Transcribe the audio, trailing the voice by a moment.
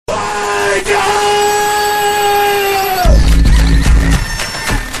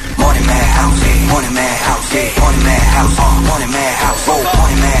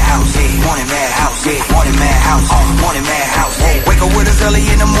Madhouse. Morning Madhouse. Wake up with us early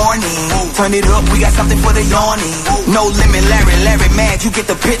in the morning. Turn it up, we got something for the yawning. No limit, Larry mad, you get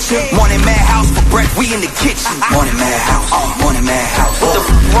the picture. Morning Madhouse for breakfast, we in the kitchen. Morning Madhouse. Morning Madhouse. What the f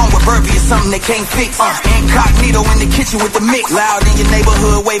wrong with Burpee is something they can't fix. Incognito in the kitchen with the mix. Loud in your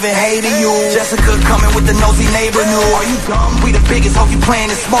neighborhood, waving hey to you. Jessica coming with the nosy neighbor new. Are you dumb? We the biggest, hope you playing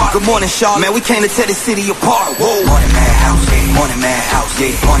it smart. Good morning, Charlotte. Man, we came to tear the city apart. Whoa. Morning Madhouse, yeah. Morning Madhouse,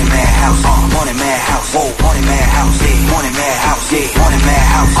 yeah. Morning Madhouse, morning Madhouse. Whoa. Morning Madhouse, yeah. Morning Madhouse, yeah. Morning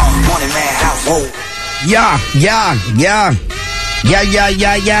Madhouse, morning Madhouse. Whoa. Yeah.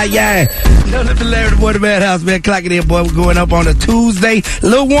 Nothing to Larry the Boy, the Madhouse, man. Clocking in, boy. We're going up on a Tuesday. A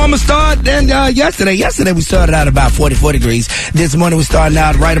little warmer start than yesterday. Yesterday we started out about 44 degrees. This morning we're starting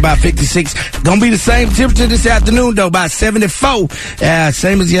out right about 56. Gonna be the same temperature this afternoon, though, about 74.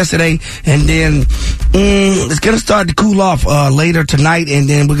 Same as yesterday. And then it's gonna start to cool off later tonight, and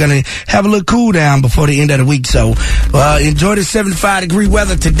then we're gonna have a little cool down before the end of the week. So enjoy the 75-degree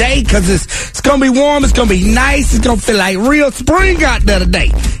weather today, because it's gonna be warm. It's gonna be nice. It's gonna feel like real spring out there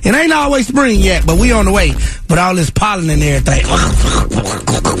today. It ain't always spring yet, but we on the way with all this pollen and everything.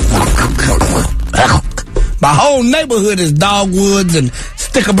 My whole neighborhood is dogwoods and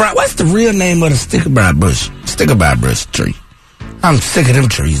stickerbright. What's the real name of the stickerbright bush? Stickerbright bush tree. I'm sick of them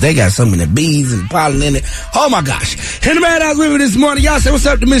trees. They got so many bees and pollen in it. Oh, my gosh. In the Madhouse with me this morning. Y'all say what's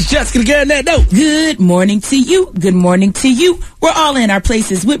up to Miss Jessica to get in that dope. Good morning to you. Good morning to you. We're all in our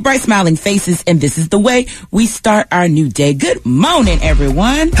places with bright smiling faces, and this is the way we start our new day. Good morning,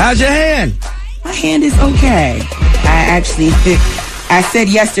 everyone. How's your hand? My hand is okay. I said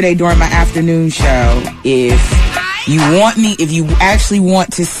yesterday during my afternoon show, if you actually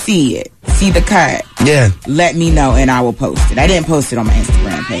want to see the cut, let me know and I will post it. I didn't post it on my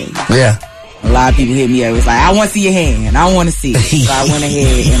Instagram page. Yeah. A lot of people hit me up. It was like, I want to see your hand. I want to see it. So I went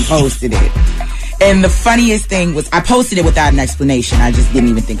ahead and posted it. And the funniest thing was, I posted it without an explanation. I just didn't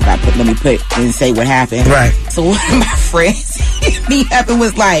even think about let me put and say what happened. Right. So one of my friends hit me up and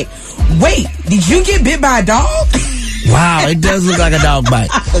was like, wait, did you get bit by a dog? Wow, it does look like a dog bite.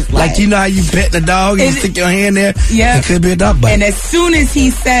 Like, you know how you pet the dog and you stick your hand there? Yeah. It could be a dog bite. And as soon as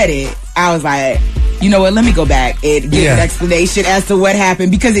he said it, I was like, you know what, let me go back and give an explanation as to what happened,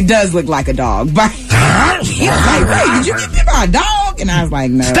 because it does look like a dog bite. He was like, wait, did you get bit by a dog? And I was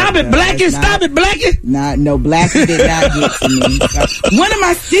like, no. Stop it, Blackie. Stop it, Blackie. No, Blackie did not get to me. So, one of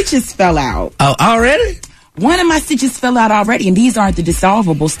my stitches fell out. Oh, already? One of my stitches fell out already, and these aren't the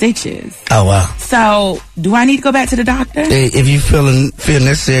dissolvable stitches. Oh, wow. So, do I need to go back to the doctor? If you feel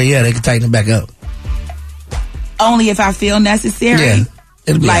necessary, they can tighten it back up. Only if I feel necessary? Yeah.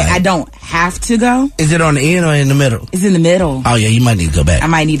 It'll be like, right. I don't have to go? Is it on the end or in the middle? It's in the middle. Oh, yeah, you might need to go back. I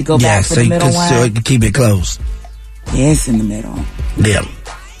might need to go back for the middle one. So you can keep it closed. Yeah, it's in the middle. Yeah.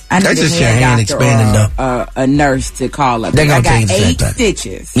 I need That's just your hand expanding, though. A nurse to call up. They're going to tell you the same I got 8 thing.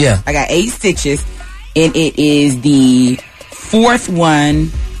 stitches. Yeah. I got 8 stitches, and it is the 4th one.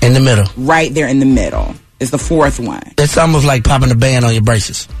 In the middle. Right there in the middle. It's the 4th one. It's almost like popping a band on your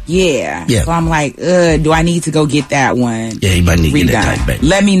braces. Yeah. Yeah. So I'm like, do I need to go get that one? Yeah, you might need to get that tight back.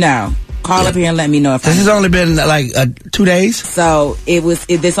 Let me know. Call up here and let me know if this has only been like 2 days. So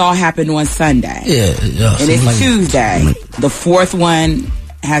this all happened on Sunday. Yeah. And it's Tuesday. The 4th one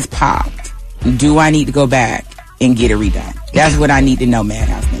has popped. Do I need to go back and get it redone? That's what I need to know,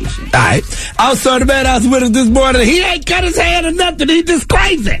 Madhouse Nation. All right. Also, the Madhouse with us this morning. He ain't cut his hand or nothing. He just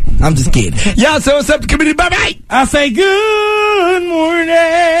crazy. I'm just kidding. Y'all say what's up to community. Bye-bye. I say good morning.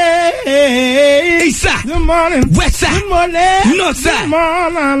 East side. Good morning. West side. Good morning. North side. Good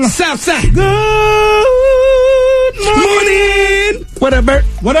morning. South side. Good morning. What up, Bert?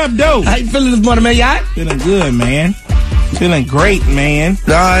 What up, Doe? How you feeling this morning, man? You all right? Feeling good, man. Feeling great, man.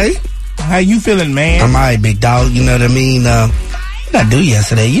 All right. How you feeling, man? I'm all right, big dog. You know what I mean? What I do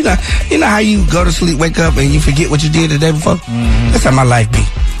yesterday? You know how you go to sleep, wake up, and you forget what you did the day before? Mm-hmm. That's how my life be.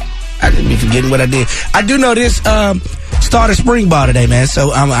 I just be forgetting what I did. I do know this started spring ball today, man.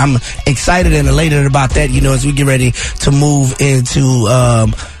 So I'm excited and elated about that. You know, as we get ready to move into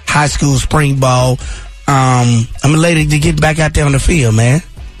high school spring ball, I'm elated to get back out there on the field, man.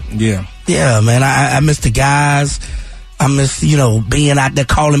 Yeah. Yeah, man. I miss the guys. I miss, being out there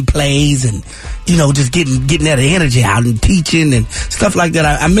calling plays and, just getting that energy out and teaching and stuff like that.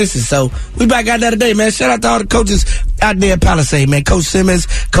 I miss it. So we back out there today, man. Shout out to all the coaches out there at Palisade, man. Coach Simmons,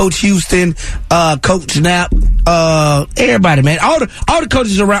 Coach Houston, Coach Knapp, everybody, man. All the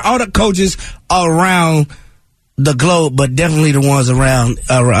coaches around the globe, but definitely the ones around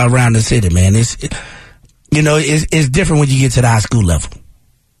the city, man. It's different when you get to the high school level.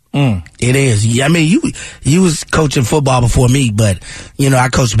 It is. I mean, you was coaching football before me, but, I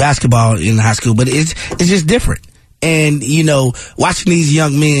coached basketball in high school, but it's just different. And, watching these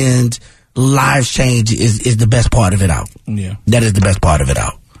young men's lives change is the best part of it out. Yeah. That is the best part of it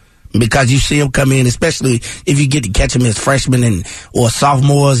out. Because you see them come in, especially if you get to catch them as freshmen or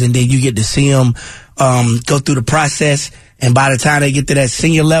sophomores, and then you get to see them go through the process, and by the time they get to that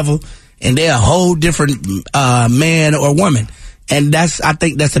senior level, and they're a whole different man or woman. And I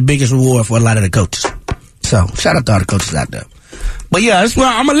think that's the biggest reward for a lot of the coaches. So, shout out to all the coaches out there. But yeah, that's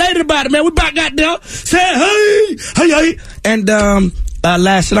why I'm elated about it, man. We about got there. Say hey. And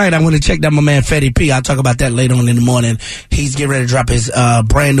last night I went to check out my man Fetty P. I'll talk about that later on in the morning. He's getting ready to drop his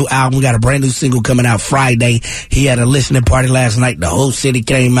brand new album. We got a brand new single coming out Friday. He had a listening party last night. The whole city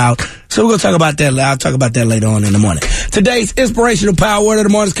came out. So we're going to talk about that. I'll talk about that later on in the morning. Today's inspirational power word of the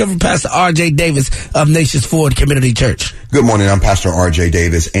morning is coming from Pastor R.J. Davis of Nations Ford Community Church. Good morning. I'm Pastor R.J.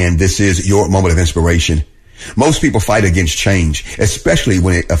 Davis, and this is your moment of inspiration. Most people fight against change, especially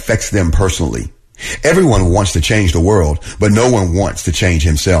when it affects them personally. Everyone wants to change the world, but no one wants to change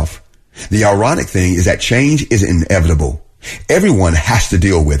himself. The ironic thing is that change is inevitable. Everyone has to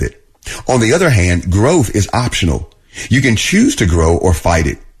deal with it. On the other hand, growth is optional. You can choose to grow or fight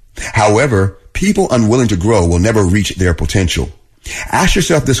it. However, people unwilling to grow will never reach their potential. Ask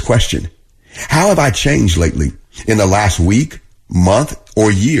yourself this question. How have I changed lately? In the last week, month,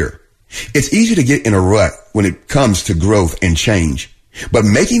 or year? It's easy to get in a rut when it comes to growth and change, but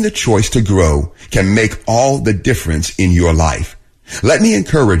making the choice to grow can make all the difference in your life. Let me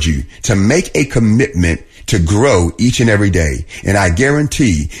encourage you to make a commitment to grow each and every day, and I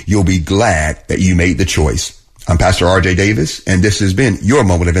guarantee you'll be glad that you made the choice. I'm Pastor R.J. Davis, and this has been your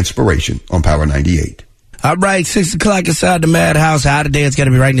moment of inspiration on Power 98. All right, 6 o'clock inside the Madhouse. High today, it's going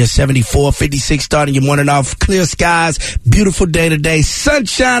to be right near 74, 56, starting your morning off. Clear skies, beautiful day today,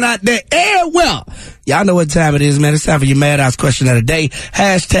 sunshine out there, air well. Y'all know what time it is, man. It's time for your Madhouse question of the day.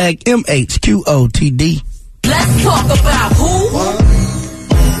 Hashtag MHQOTD. Let's talk about who?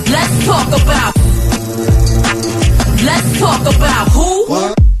 Let's talk about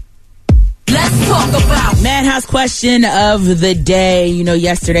who? Let's talk about Madhouse question of the day.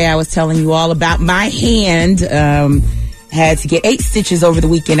 Yesterday I was telling you all about my hand. Had to get 8 stitches over the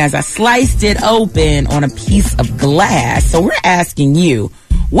weekend as I sliced it open on a piece of glass. So we're asking you,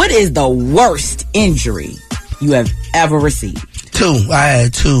 what is the worst injury you have ever received? 2. I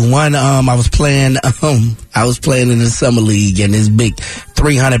had 2. One, I was playing in the summer league, and this big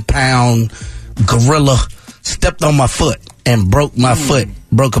 300-pound gorilla stepped on my foot and broke my foot.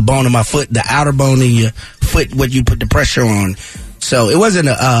 Broke a bone in my foot, the outer bone in your foot, where you put the pressure on. So it wasn't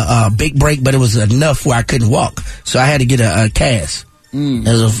a big break, but it was enough where I couldn't walk. So I had to get a cast. It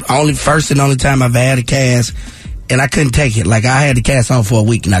was the first and only time I've had a cast, and I couldn't take it. Like, I had the cast on for a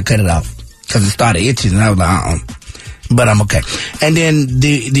week, and I cut it off because it started itching, and I was like, But I'm okay. And then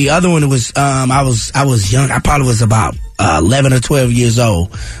the other one was, I was young. I probably was about 11 or 12 years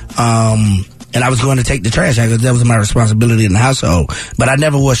old. And I was going to take the trash out because that was my responsibility in the household. But I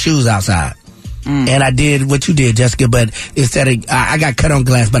never wore shoes outside. And I did what you did, Jessica, but instead of, I got cut on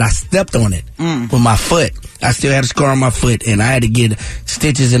glass, but I stepped on it with my foot. I still had a scar on my foot, and I had to get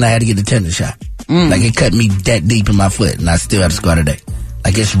stitches, and I had to get the tetanus shot. Like, it cut me that deep in my foot, and I still have a scar today.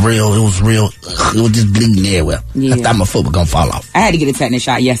 Like, it's real. It was real. It was just bleeding everywhere. Yeah. I thought my foot was going to fall off. I had to get a tetanus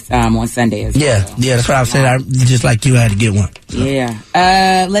shot on Sunday as well. Yeah, that's what I was saying. Just like you, I had to get one. So.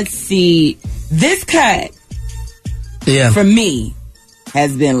 Yeah. Let's see. This cut, for me,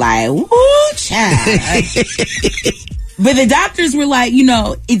 has been like, woo, child. But the doctors were like,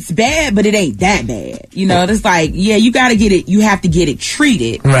 it's bad, but it ain't that bad. It's like, you gotta get it, you have to get it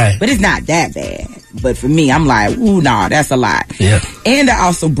treated. Right. But it's not that bad. But for me, I'm like, ooh, nah, that's a lot. Yeah. And I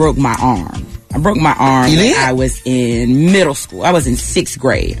also broke my arm. I broke my arm when I was in middle school. I was in 6th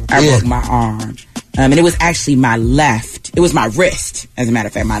grade. I broke my arm. And it was actually my left. It was my wrist, as a matter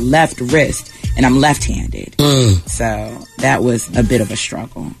of fact, my left wrist. And I'm left-handed. So that was a bit of a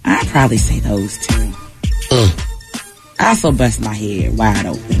struggle. I'd probably say those 2. I also bust my head wide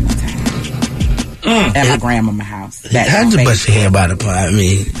open one time at my grandmama's house. How'd you bust your head by the point? I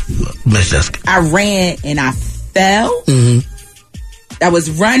mean, Miss Jessica. I ran and I fell. I was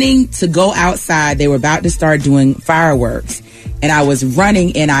running to go outside. They were about to start doing fireworks. And I was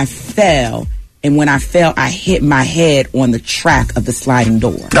running and I fell. And when I fell, I hit my head on the track of the sliding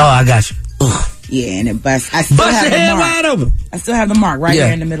door. Oh, I got you. Yeah, and it bust. I still have the mark. Wide open. I still have the mark right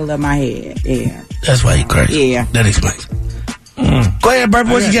here in the middle of my head. Yeah. That's why you crazy. Yeah. That explains. Go ahead, Bert.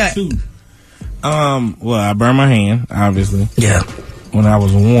 What you got? 2. Well, I burned my hand, obviously. Yeah. When I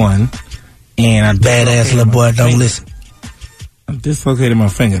was 1, and I badass little boy. Don't listen. I dislocated my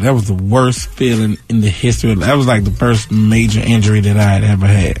finger. That was the worst feeling in the history. That was like the first major injury that I had ever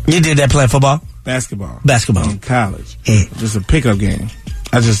had. You did that playing football? Basketball. Basketball. In college. Just a pickup game.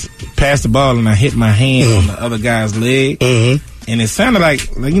 I just passed the ball and I hit my hand on the other guy's leg. And it sounded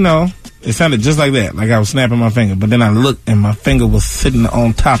like, you know, it sounded just like that. Like I was snapping my finger. But then I looked and my finger was sitting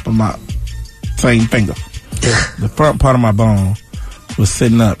on top of my same finger. The front part of my bone was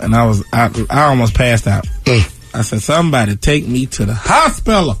sitting up. And I almost passed out. I said, somebody take me to the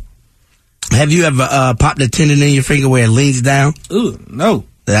hospital. Have you ever popped a tendon in your finger where it leans down? Ooh, no.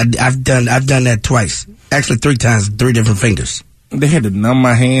 I've done that twice. Actually 3 times, 3 different fingers. They had to numb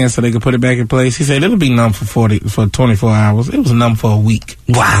my hand so they could put it back in place. He said it'll be numb for 24 hours. It was numb for a week.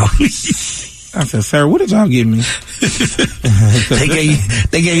 Wow. I said, sir, what did y'all give me? They gave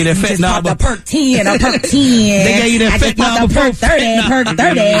you that fentanyl. The perk 10, a perk 10. They gave you that fentanyl before perk 30, perk 30.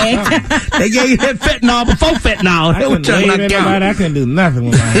 They gave you that fentanyl before fentanyl. I couldn't do nothing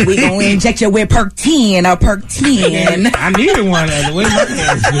with my We gonna inject you with perk 10, a perk 10. I needed one.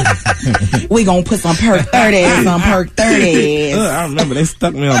 We gonna put some perk 30, some perk 30. I remember they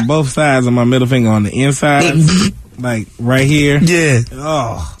stuck me on both sides of my middle finger on the inside, like right here. Yeah.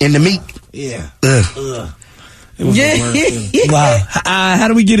 Oh. In the meat. Yeah. Ugh. It was the worst thing. Wow. How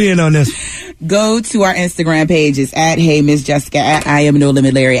do we get in on this? Go to our Instagram pages at Hey Miss Jessica, at I Am No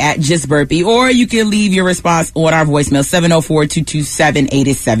Limit Larry, at Just Burpee, or you can leave your response on our voicemail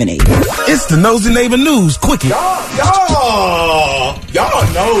 704-227-8878. It's the Nosy Neighbor News Quickie. Y'all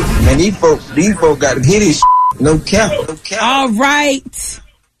know. Man, these folks got to get this no cap. All right.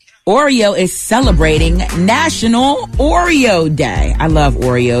 Oreo is celebrating National Oreo Day. I love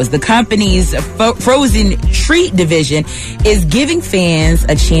Oreos. The company's frozen treat division is giving fans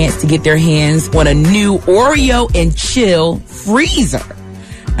a chance to get their hands on a new Oreo and Chill freezer.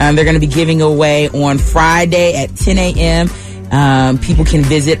 They're going to be giving away on Friday at 10 a.m. People can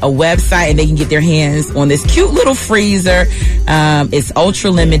visit a website and they can get their hands on this cute little freezer. It's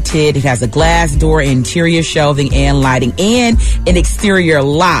ultra limited. It has a glass door, interior shelving and lighting, and an exterior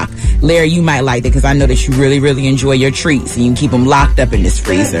lock. Larry, you might like that because I know that you really, really enjoy your treats and you can keep them locked up in this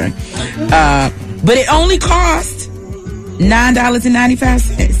freezer. But it only costs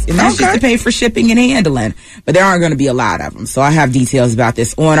 $9.95. And that's just to pay for shipping and handling. But there aren't going to be a lot of them. So I have details about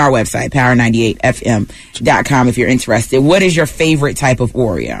this on our website, power98fm.com, if you're interested. What is your favorite type of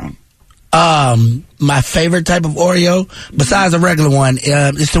Oreo? My favorite type of Oreo, besides a regular one,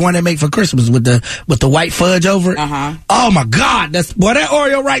 it's the one they make for Christmas with the white fudge over it. Oh my God, that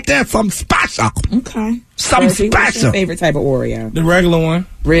Oreo right there, something special. Okay. Something special. What's your favorite type of Oreo? The regular one.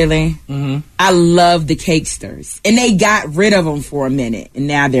 Really? Mm-hmm. I love the Cakesters. And they got rid of them for a minute, and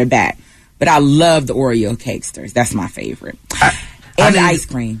now they're back. But I love the Oreo Cakesters. That's my favorite. And the ice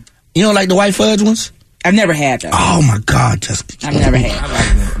cream. You don't like the white fudge ones? I've never had those. Oh my God, Jessica. I've never had those.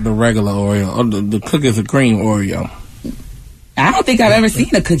 I like the regular Oreo, or the cookies and cream Oreo. I don't think I've ever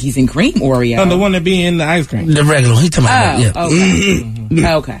seen a cookies and cream Oreo. No, the one that be in the ice cream. The regular one. He talking about okay.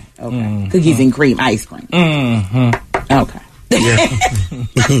 Okay. Mm-hmm. Cookies and cream ice cream. Mm-hmm. Okay. Yeah.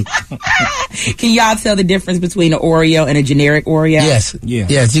 Can y'all tell the difference between an Oreo and a generic Oreo? Yes. Yeah.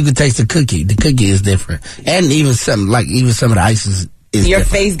 Yes, you can taste the cookie. The cookie is different. And even some of the ices is your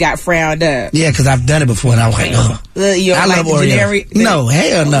different. Face got frowned up. Yeah, because I've done it before and I was like, oh. You don't I like love Oreo. Generic? No,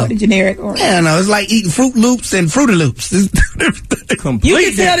 hell no. The generic Oreo? Hell no. It's like eating Fruit Loops and Fruity Loops. You can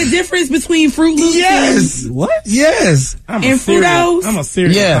tell the difference between Fruit Loops and... What? Yes. And Fruitos? I'm a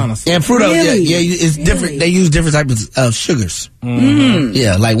serious connoisseur. And Fruitos, really? it's different. They use different types of sugars. Mm-hmm.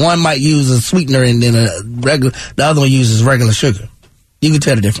 Yeah, like one might use a sweetener and then the other one uses regular sugar. You can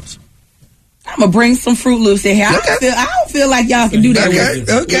tell the difference. I'm gonna bring some Fruit Loops in here. I don't feel like y'all can do that with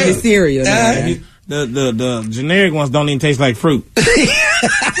the cereal. The generic ones don't even taste like fruit.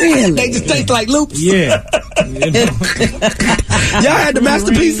 Really? They just taste like loops. Yeah. Y'all had the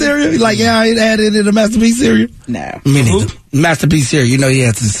Masterpiece cereal? Like y'all had it in the Masterpiece cereal? No. Me neither. Masterpiece cereal. You know he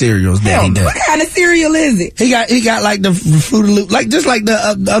has the cereals that he does. What kind of cereal is it? He got like the Fruity Loop, like just like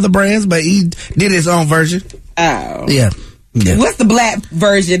the other brands, but he did his own version. Oh. Yeah. Yeah. What's the black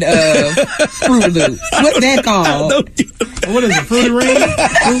version of Fruit Loops? What's that called? What is it? Fruity Ring?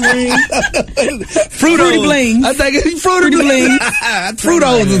 Fruity Blings. I think it's Fruity Blings.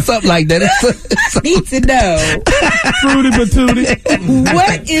 Fruitos or something like that. I need to know. Fruity Patootie.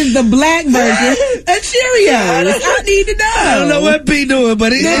 What is the black version of Cheerios? I need to know. I don't know what P doing,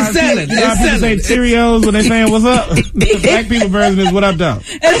 but it's selling. People say Cheerios when they saying what's up. The black people version is what up, though.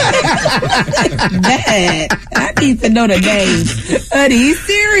 That I need to know the name of these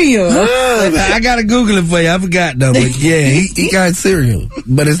cereals. I gotta Google it for you. I forgot though, but yeah, he got cereal,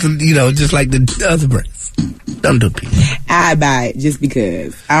 but it's just like the other brands. Don't do P. I buy it just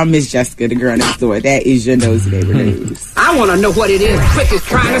because. I'm Miss Jessica, the girl next door. That is your nosy neighbor news. I want to know what it is Rick is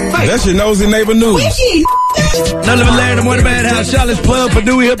trying to say. That's your nosy neighbor news. No Limit Larry, the Morning Madhouse, Charlotte's Plug,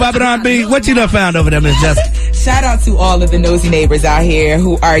 Purdue Hip Hop and R&B. What you done found over there, Miss Jessica? Shout out to all of the nosy neighbors out here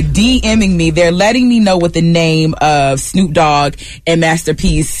who are DMing me. They're letting me know what the name of Snoop Dogg and Master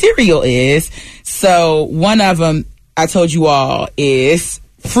P's cereal is. So one of them, I told you all, is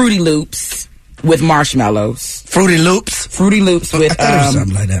Fruity Loops with marshmallows. Fruity Loops? Fruity Loops with I thought it was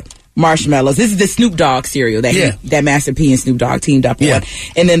something like that. Marshmallows. This is the Snoop Dogg cereal that Master P and Snoop Dogg teamed up on.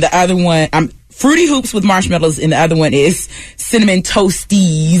 And then the other one, Fruity Hoops with marshmallows, and the other one is Cinnamon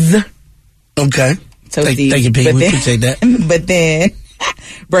Toasties. Okay. Toasties. Thank you, P. We appreciate that. But then,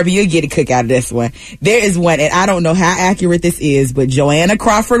 Burpee, you'll get a cook out of this one. There is one, and I don't know how accurate this is, but Joanna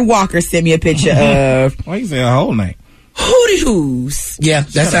Crawford Walker sent me a picture of. Why you say a whole name? Hootie Hoos. Yeah,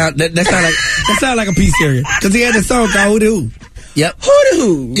 that sound like a P cereal. Because he had a song called Hootie Hoo. Yep. Hootie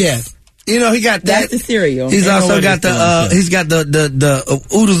Hoos. Yeah. You know, he got that. That's the cereal. He's also got the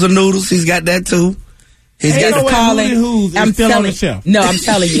oodles and noodles. He's got that too. He's got the calling. I'm telling you. No, I'm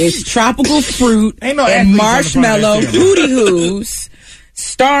telling you, it's tropical fruit and marshmallow Hootie Hoos,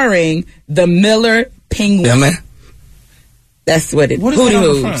 starring the Miller Penguin. Yeah, man. That's what it is. What is Hootie that on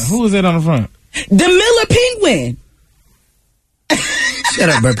Hoos. the front? Who is that on the front? The Miller Penguin. Shut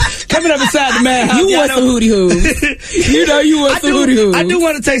up, Burpee. Coming up inside the Madhouse. You want some Hootie Hoos. You know you want some Hootie Hoos. I do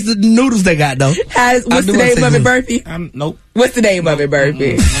want to taste the noodles they got, though. What's the name of it, Burpee? Nope. What's the name of it,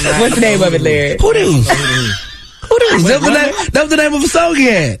 Burpee? What's the name of it, Larry? Hootie Hoos. Hootie Hoos. That was the name of a song he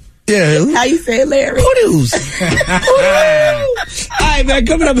had. Yeah. How you say it, Larry? Hootie Hoos. All right, man.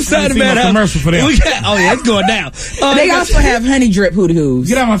 Coming up inside the Madhouse. Commercial for them. It's going down. They also have honey drip Hootie Hoos.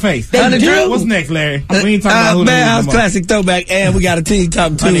 Get out my face. Honey drip. What's next, Larry? We ain't talking about Hootie Madhouse Hoos. Classic Throwback, and we got a Teen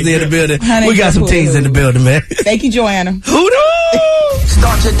Talk Tuesday in the building. We got some Hootie teens in the building, man. Thank you, Joanna. Hootie.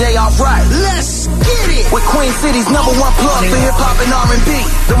 Start your day off right. Let's get it. With Queen City's #1 plug for hip hop and R&B.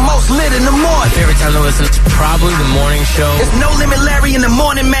 The most lit in the morning. Every time I listen, it's probably the morning show. It's No Limit Larry in the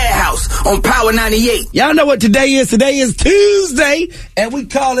Morning Madhouse on Power 98. Y'all know what today is? Today is Tuesday, and we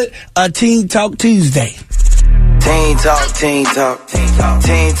call it a Teen Talk Tuesday. Teen talk, teen talk, teen talk,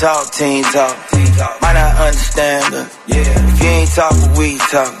 teen talk, teen talk. Might not understand us. If you ain't talk, we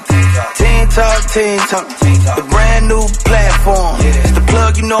talk. Teen talk, teen talk. The brand new platform. It's the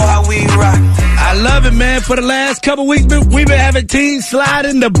plug, you know how we rock. I love it, man. For the last couple weeks, we've been having teens slide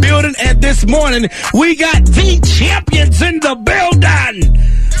in the building, and this morning we got the champions in the building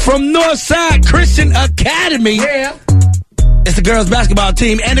from Northside Christian Academy. Yeah. It's the girls' basketball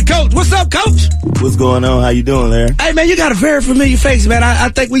team and the coach. What's up, coach? What's going on? How you doing, Larry? Hey, man, you got a very familiar face, man. I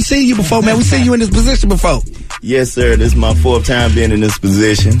think we've seen you before, man. We've seen you in this position before. Yes, sir. This is my 4th time being in this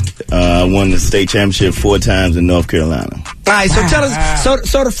position. I won the state championship 4 times in North Carolina. All right, so tell us.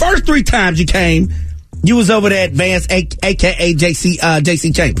 So the first 3 times you came, you was over there at Advance, a.k.a.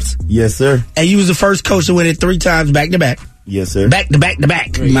 JC Chambers. Yes, sir. And you was the first coach to win it 3 times back to back. Yes, sir. Back to back to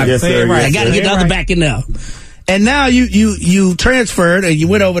back. Yes, sir. Right. I got to get the other back in there. And now you transferred and you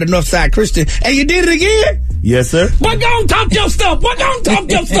went over to Northside Christian and you did it again? Yes, sir. What gonna talk your stuff?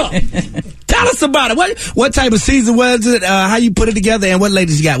 Tell us about it. What type of season was it? How you put it together and what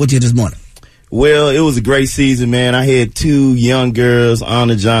ladies you got with you this morning? Well, it was a great season, man. I had 2 young girls,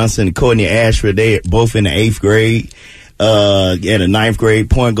 Anna Johnson and Courtney Ashford. They both in the 8th grade. At a 9th grade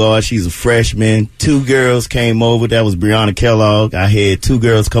point guard, she's a freshman. 2 girls came over. That was Brianna Kellogg. I had 2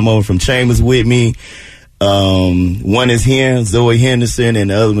 girls come over from Chambers with me. One is here, Zoe Henderson,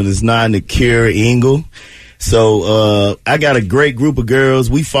 and the other one is Nakira Engel. So I got a great group of girls.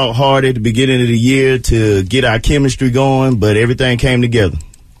 We fought hard at the beginning of the year to get our chemistry going, but everything came together.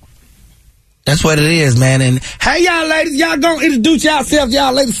 That's what it is, man. And hey, y'all ladies, y'all gonna introduce yourselves.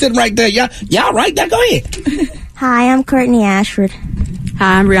 Y'all ladies sitting right there. Y'all right there? Go ahead. Hi, I'm Courtney Ashford.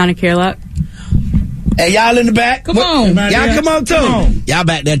 Hi, I'm Brianna Kellogg. Hey, y'all in the back. Come on. Y'all come on, too. Y'all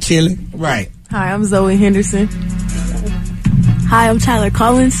back there chilling. Right. Hi, I'm Zoe Henderson. Hi, I'm Tyler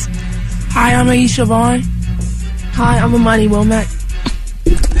Collins. Hi, I'm Aisha Vaughn. Hi, I'm Amani Womack.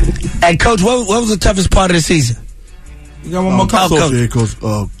 Hey, Coach, what was the toughest part of the season? You got one more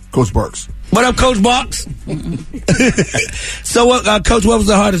Coach Barks. What up, Coach Barks? So, Coach, what was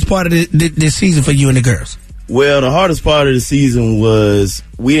the hardest part of this season for you and the girls? Well, the hardest part of the season was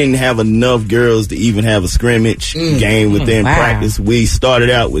we didn't have enough girls to even have a scrimmage game within practice. We started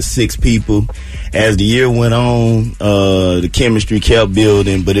out with 6 people. As the year went on, the chemistry kept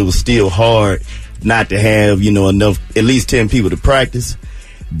building, but it was still hard not to have, enough, at least 10 people to practice.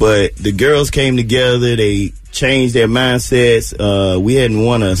 But the girls came together. They changed their mindsets. We hadn't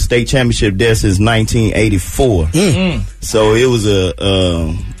won a state championship there since 1984. So it was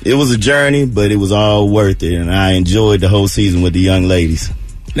a journey, but it was all worth it, and I enjoyed the whole season with the young ladies.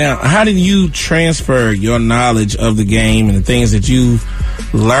 Now, how did you transfer your knowledge of the game and the things that you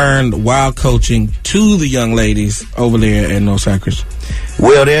learned while coaching to the young ladies over there at Northside Christian?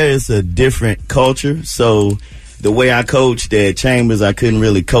 Well, there is a different culture, so the way I coached at Chambers, I couldn't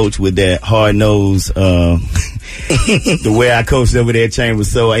really coach with that hard-nosed, the way I coached over there at Chambers.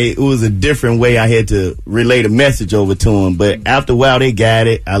 So it was a different way I had to relay the message over to them. But after a while, they got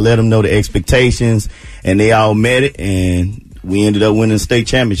it. I let them know the expectations, and they all met it, and we ended up winning the state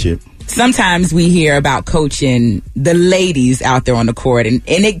championship. Sometimes we hear about coaching the ladies out there on the court, and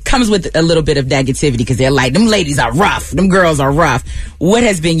it comes with a little bit of negativity because they're like, them ladies are rough, them girls are rough. What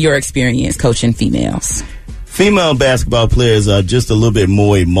has been your experience coaching females? Female basketball players are just a little bit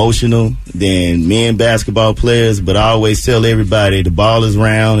more emotional than men basketball players, but I always tell everybody the ball is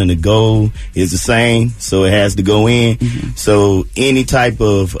round and the goal is the same, so it has to go in. So any type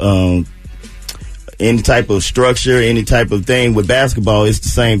of structure, any type of thing with basketball, it's the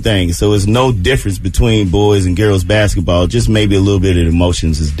same thing. So it's no difference between boys and girls basketball. Just maybe a little bit of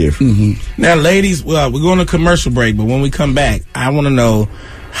emotions is different. Now, ladies, well, we're going to commercial break, but when we come back, I want to know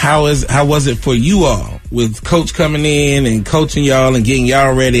how was it for you all with Coach coming in and coaching y'all and getting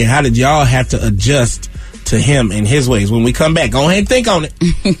y'all ready? How did y'all have to adjust to him and his ways? When we come back, go ahead and think on it.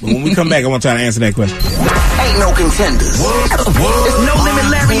 But when we come back, I want to try to answer that question. Ain't no contenders. It's No Limit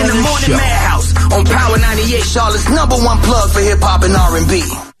Larry in the Morning Madhouse on Power 98, Charlotte's #1 plug for hip hop and R&B.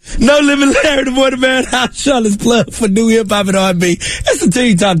 No Limit Larry, the Morning Madhouse, Charlotte's plug for new hip hop and R&B. It's the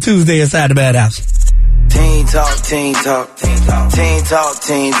Teen Talk Tuesday inside the Madhouse. Teen talk, teen talk, teen talk, teen talk,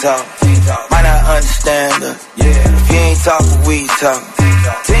 teen talk, teen talk. Might not understand us. If you ain't talk, we talk.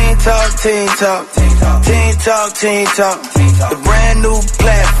 Teen talk, teen talk, teen talk, teen talk, teen talk. The brand new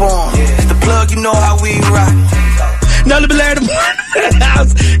platform. It's the plug, you know how we rock. No Limit Larry, the Morning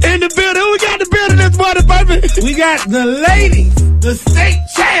Madhouse in the building. Who we got in the building this morning, baby? We got the ladies, the state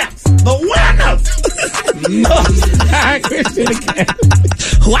champs, the winners. Northside Christian Academy.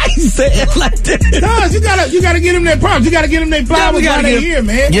 Why you say it like that? No, you gotta get them their props. You gotta get them their flowers while they're here,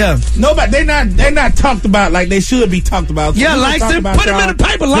 man. Yeah. Nobody, they're not talked about like they should be talked about. So yeah, like them, put them in the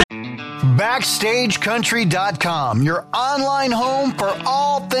paper. Like BackstageCountry.com, your online home for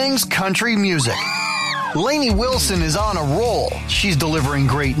all things country music. Lainey Wilson is on a roll. She's delivering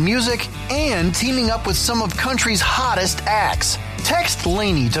great music and teaming up with some of country's hottest acts. Text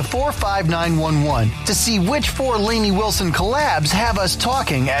Lainey to 45911 to see which 4 Lainey Wilson collabs have us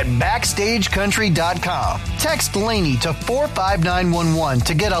talking at BackstageCountry.com. Text Lainey to 45911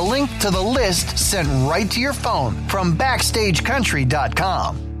 to get a link to the list sent right to your phone from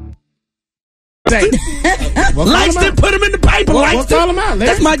BackstageCountry.com. Likes them, put them in the paper. Likes them. Call them out.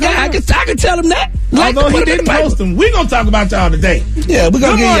 That's my guy. I can tell him that. Although he didn't post them, we're going to talk about y'all today. Yeah, we're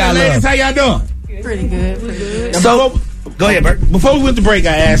going to give y'all ladies. How y'all doing? Pretty good. So, go ahead, Bert. Before we went to break,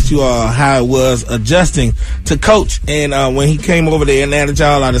 I asked you all how it was adjusting to Coach. And when he came over there and added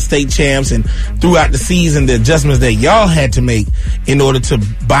y'all are the state champs, and throughout the season, the adjustments that y'all had to make in order to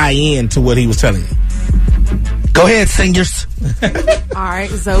buy into what he was telling you. Go ahead, singers. All right,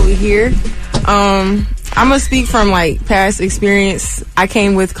 Zoe here. I'm gonna speak from like past experience. I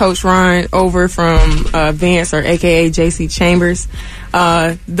came with Coach Ron over from Vance, or AKA JC Chambers.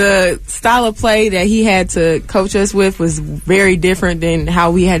 The style of play that he had to coach us with was very different than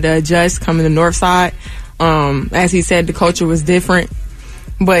how we had to adjust coming to Northside. As he said, the culture was different,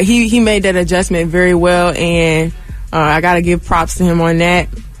 but he made that adjustment very well, and I gotta give props to him on that.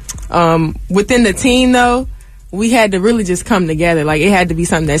 Within the team, though, we had to really just come together. Like, it had to be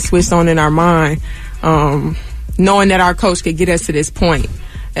something that switched on in our mind, knowing that our coach could get us to this point.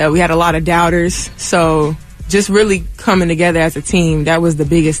 We had a lot of doubters, so just really coming together as a team, that was the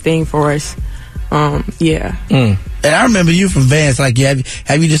biggest thing for us. Yeah. And I remember you from Vance. Like,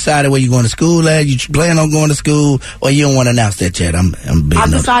 have you decided where you're going to school at? You plan on going to school, or you don't want to announce that yet? I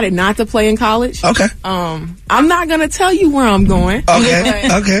decided not to play in college. Okay. I'm not gonna tell you where I'm going. Okay.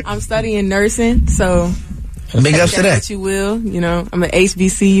 Okay. I'm studying nursing, so. Big ups to that. What you will, I'm an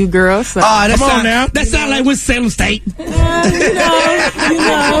HBCU girl. So. That sound like Winston-Salem State.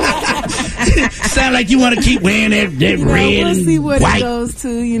 Sound like you want to keep wearing that red we'll and see what white. It goes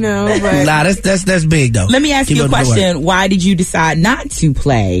to, But. Nah, that's big though. Let me ask you a question. Why did you decide not to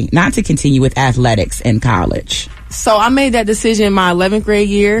continue with athletics in college? So I made that decision my 11th grade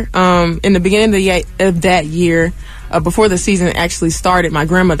year. In the beginning of that year, before the season actually started, my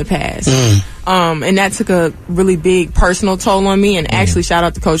grandmother passed. And that took a really big personal toll on me. And actually, shout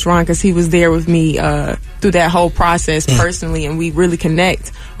out to Coach Ron, because he was there with me through that whole process personally, and we really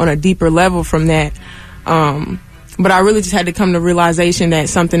connect on a deeper level from that. But I really just had to come to realization that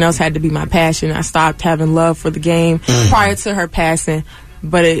something else had to be my passion. I stopped having love for the game prior to her passing,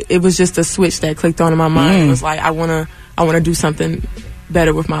 but it was just a switch that clicked on in my mind. It was like, I wanna do something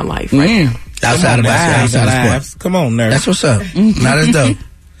better with my life. Right? Outside of sports. Come on, nurse. That's what's up. Now that's dope.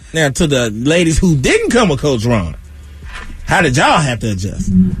 Now, to the ladies who didn't come with Coach Ron, how did y'all have to adjust?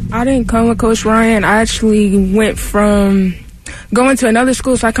 I didn't come with Coach Ryan. I actually went from going to another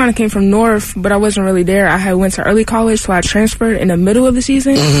school, so I kind of came from North, but I wasn't really there. I had went to early college, so I transferred in the middle of the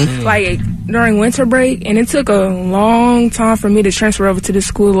season, like during winter break, and it took a long time for me to transfer over to the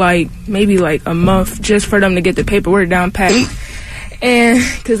school, like maybe like a month, just for them to get the paperwork down pat. And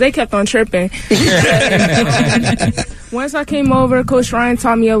because they kept on tripping. Once I came over, Coach Ryan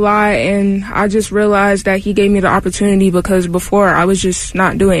taught me a lot, and I just realized that he gave me the opportunity, because before I was just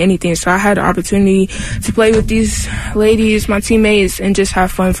not doing anything. So I had the opportunity to play with these ladies, my teammates, and just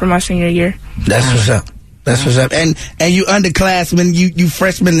have fun for my senior year. That's what's up. That's what's up. And you underclassmen, you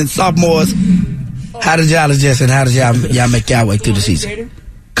freshmen and sophomores, how did y'all adjust, and how did y'all make y'all way through the season?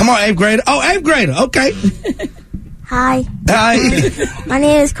 Come on, 8th grader. Oh, 8th grader. Okay. Hi. Hi. My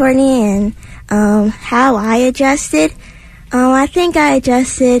name is Courtney, and how I adjusted, I think I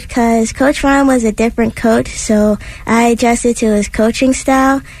adjusted because Coach Ron was a different coach, so I adjusted to his coaching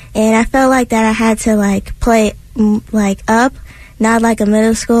style, and I felt like that I had to like play like up, not like a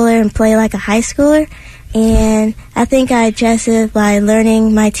middle schooler, and play like a high schooler. And I think I adjusted by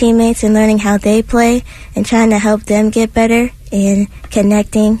learning my teammates and learning how they play and trying to help them get better and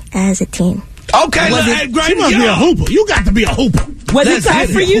connecting as a team. Okay, you must be a hooper. You got to be a hooper. Was it tough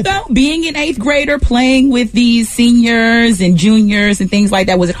for you, though, being an 8th grader, playing with these seniors and juniors and things like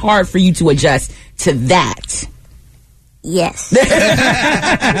that? Was it hard for you to adjust to that? Yes.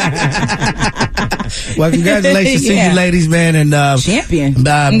 Well, congratulations to you ladies, man. And champion.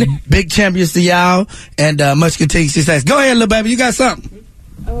 Big champions to y'all, and much continued success. Go ahead, little baby. You got something?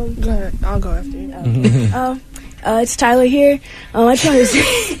 Go ahead. I'll go after you. It's Tyler here. I just want to say...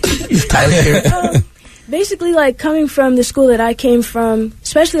 It's Tyler here. Basically, like, coming from the school that I came from,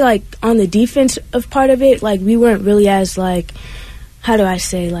 especially, like, on the defensive part of it, like, we weren't really as, like, how do I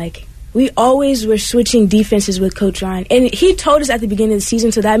say, like, we always were switching defenses with Coach Ryan. And he told us at the beginning of the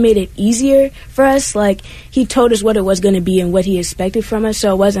season, so that made it easier for us. Like, he told us what it was going to be and what he expected from us,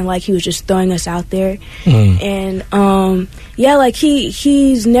 so it wasn't like he was just throwing us out there. And, like,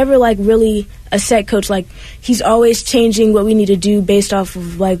 he's never, like, really a set coach. Like, he's always changing what we need to do based off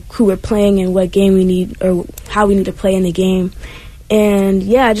of, like, who we're playing and what game we need or how we need to play in the game. And,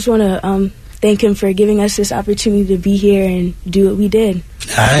 I just want to thank him for giving us this opportunity to be here and do what we did.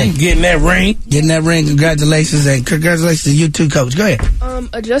 All right. Getting that ring. Congratulations. And congratulations to you too, Coach. Go ahead.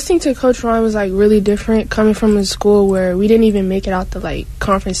 Adjusting to Coach Ron was, like, really different, coming from a school where we didn't even make it out the, like,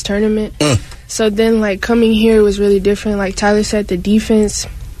 conference tournament. So then, like, coming here was really different. Like Tyler said, the defense,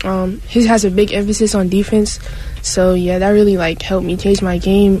 he has a big emphasis on defense. So, that really, like, helped me change my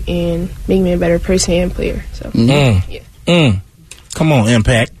game and make me a better person and player. So, Come on,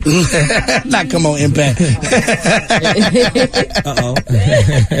 Impact. Not come on, Impact.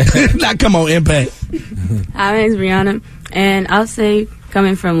 Not come on, Impact. Hi, my name's Brianna, and I'll say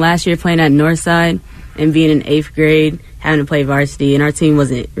coming from last year playing at Northside and being in 8th grade, having to play varsity, and our team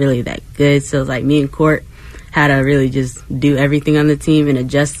wasn't really that good, so it was like me and Court had to really just do everything on the team and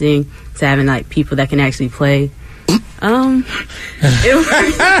adjusting to having like people that can actually play. The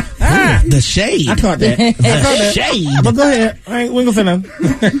shade. I caught that. The shade. But go ahead. We ain't gonna say nothing.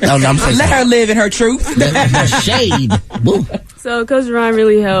 No, I'm saying let her live in her truth. The shade. Woo. So Coach Ron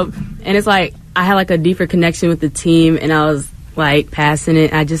really helped, and it's like I had like a deeper connection with the team, and I was like passing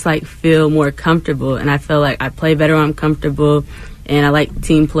it. I just like feel more comfortable, and I feel like I play better when I'm comfortable, and I like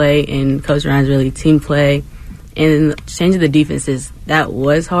team play. And Coach Ron's really team play, and changing the defenses that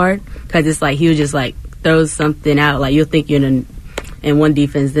was hard because it's like he was just like throw something out, like you'll think you're in one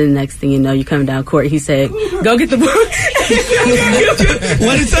defense, then the next thing you know, you're coming down court. He said, "Go get the ball."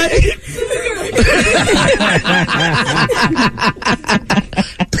 What did he say?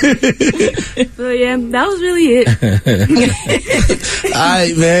 So that was really it. All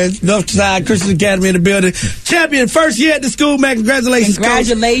right, man. Northside Christian Academy in the building. Champion, first year at the school, man. Congratulations,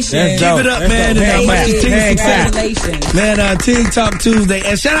 congratulations. Coach. Give it up, man. Congratulations. Man, Team Talk Tuesday.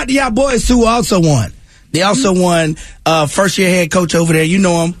 And shout out to y'all boys who also won. They also won first year head coach over there. You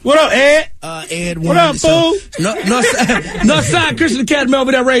know him. What up, Ed? Ed won. What up, fool? Northside Christian Academy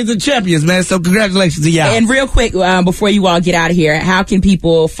over there raising champions, man. So congratulations to y'all. And real quick, before you all get out of here, how can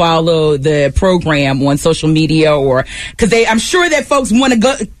people follow the program on social media, or because I'm sure that folks want to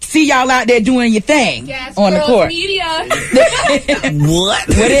go see y'all out there doing your thing on the court. Media. What?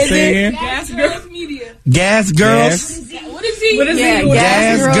 What is it? Gas Girls Media. Gas Girls. What is he? What is yeah, it?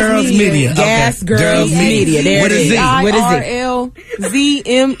 Gas Girls Media. Gas Girls Media. There What it is is. it? What is it?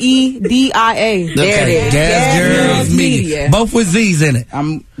 IRLZMEDIA. There it is. Gas Girls Media. Both with Z's in it.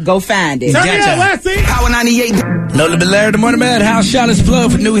 Go find it. Power 98. No Limit Larry, the Morning Madhouse. Charlotte's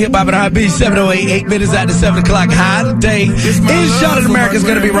plug for new hip hop and R&B. 7:08, 8 minutes after 7 o'clock. High day in Charlotte, America is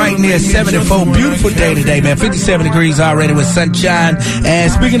going to be right near 74. Beautiful day today, man. 57 degrees already with sunshine.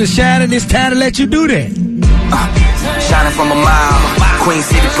 And speaking of shining, it's time to let you do that. Shining from a mile. Queen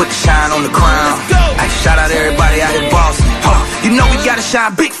City put the shine on the crown. I shout out everybody out in Boston. You know we gotta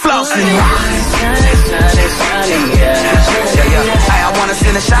shine big flossing. I wanna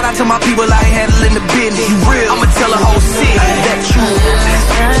send a shout out to my people out here handling the business. You real? I'ma tell the whole city that you.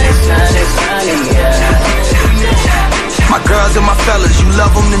 My girls and my fellas, you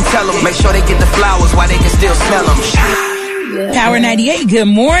love them, then tell them. Make sure they get the flowers while they can still smell them. Power 98, good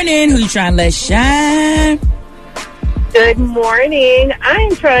morning. Who you trying to let shine? Good morning.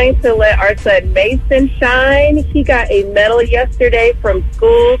 I'm trying to let our son Mason shine. He got a medal yesterday from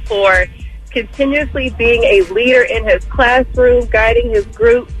school for continuously being a leader in his classroom, guiding his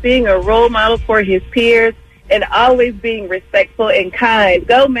group, being a role model for his peers, and always being respectful and kind.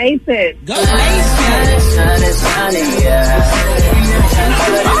 Go Mason. Go Mason.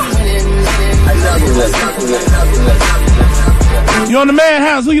 You on the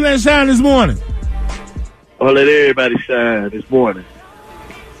Madhouse? Who you letting shine this morning? I'll let everybody shine this morning.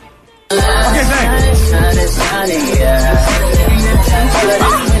 Okay, thanks.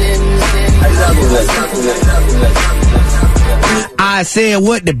 I said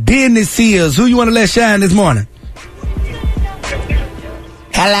what the business is. Who you want to let shine this morning?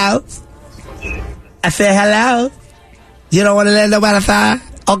 Hello? I said hello? You don't want to let nobody shine?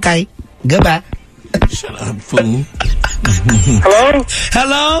 Okay. Goodbye. Shut up, fool. Hello?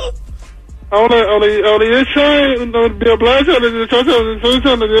 Hello? Only your shine, be a black child, yeah,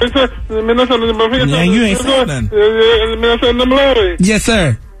 you ain't saying nothing. Yes,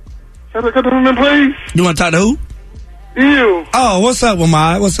 sir. Please? You want to talk to who? You. Oh, what's up with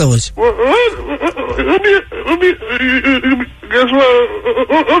my? What's up with you? Guess what?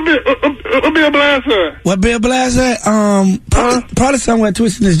 What be a blaster? What be a blaster? Probably somewhere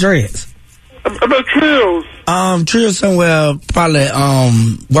twisting his dreads. About Trills. Trills somewhere probably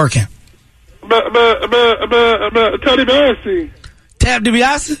working. About Teddy Biasi. Tab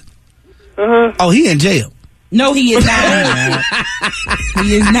DiBiase? Uh-huh. Oh, he in jail. No, he is not.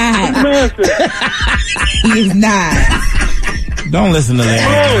 He is not. He is not. Don't listen to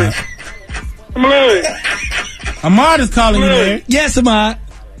that. Ahmad is calling you there. Yes, Ahmad.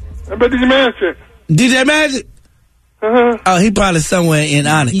 About DJ Magic. DJ Magic? Uh-huh. Oh, he probably somewhere in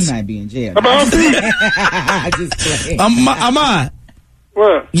Onyx. He might be in jail. About Just playing. Ahmad.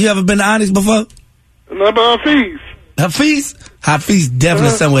 What? You ever been to Onyx before? No, about Hafiz. Hafiz? Hafiz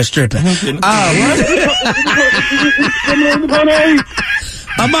definitely somewhere stripping. Ahmad,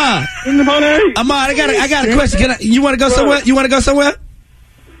 I got a question. You want to go somewhere? You want to go somewhere?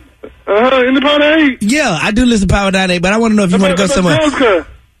 In the Power 8. Yeah, I do listen to Power 98, but I want to know if you want to go somewhere. Jessica.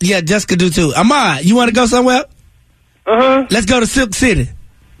 Yeah, Jessica do too. Ahmad, you want to go somewhere? Uh-huh. Let's go to Silk City.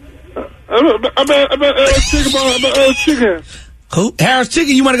 About chicken. Who? Harris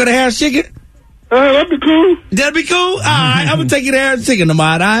Chicken? You want to go to Harris Chicken? That'd be cool. That'd be cool? All right, I'm going to take you to Harris Chicken,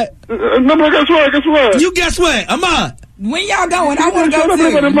 Ahmad, all right? No, but guess what? You guess what? Ahmad. When y'all going? I want to go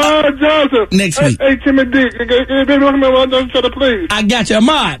too. Next week. Hey, Timmy Dick. Please. I got you,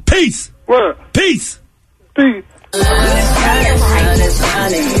 Ahmad. Peace. What? Peace. Peace.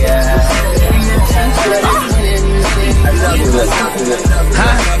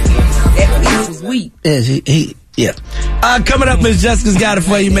 That was weak. Yeah. Coming up, Miss Jessica's got it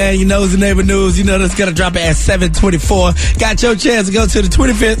for you, man. You know, it's the neighbor news. You know, that's going to drop it at 7:24. Got your chance to go to the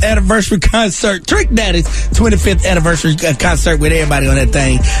 25th anniversary concert. Trick Daddy's 25th anniversary concert with everybody on that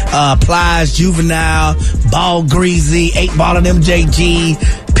thing. Plies, Juvenile, Ball Greasy, 8 Ball and MJG,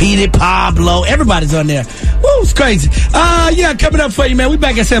 Petey Pablo. Everybody's on there. Woo, it's crazy. Yeah, coming up for you, man. We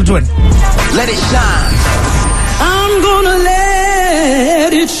back at 7:20. Let it shine. I'm gonna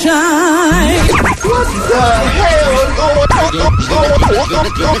let it shine. What the hell is going on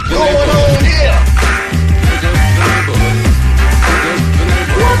here?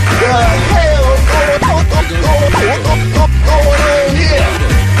 What the hell is going on?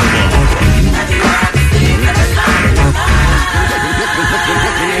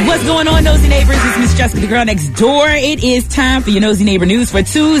 What's going on, Nosy Neighbors? It's Miss Jessica, the girl next door. It is time for your Nosy Neighbor News for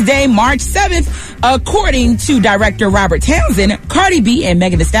Tuesday, March 7th. According to director Robert Townsend, Cardi B and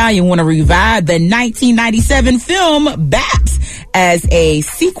Megan Thee Stallion want to revive the 1997 film Baps as a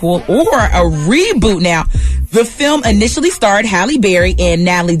sequel or a reboot. Now, the film initially starred Halle Berry and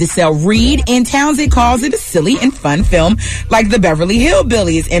Natalie Desselle Reid, and Townsend calls it a silly and fun film like the Beverly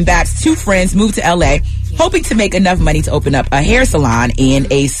Hillbillies. And Baps' two friends moved to L.A., hoping to make enough money to open up a hair salon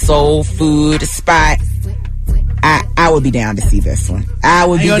and a soul food spot. I would be down to see this one. I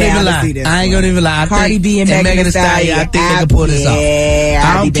would be down to see this one. I ain't gonna even lie. Cardi B and Megan Thee Stallion, I think they can pull this off.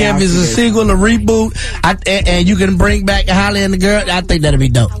 I don't care if it's a sequel, a reboot, and you can bring back Holly and the girl. I think that'd be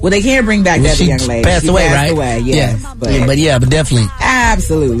dope. Well, they can't bring back that young lady. Passed away, right? Yes. Yeah. But definitely.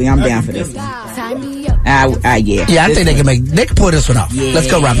 Absolutely, I'm down for this one. Yeah, I think they can pull this one off. Yeah. Let's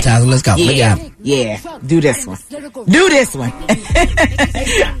go, Robert Townsend. Let's go. Yeah, do this one. Do this one. All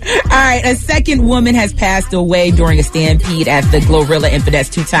right, a second woman has passed away during a stampede at the Glorilla Infidels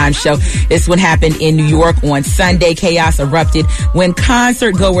 2-time show. This one happened in New York on Sunday. Chaos erupted when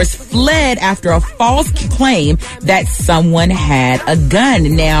concert goers fled after a false claim that someone had a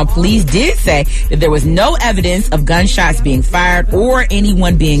gun. Now, police did say that there was no evidence of gunshots being fired or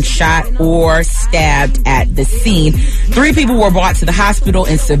anyone being shot or stabbed at the scene. 3 people were brought to the hospital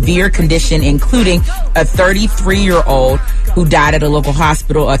in severe condition, including a 33-year-old who died at a local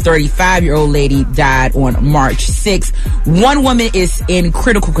hospital. A 35-year-old lady died on March 6th. 1 woman is in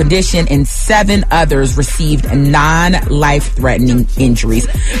critical condition and 7 others received non-life-threatening injuries.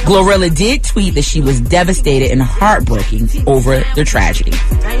 Glorilla did tweet that she was devastated and heartbroken over the tragedy.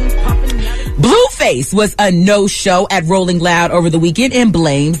 Blueface was a no-show at Rolling Loud over the weekend and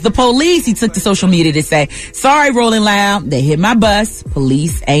blames the police. He took to social media to say, "Sorry, Rolling Loud, they hit my bus.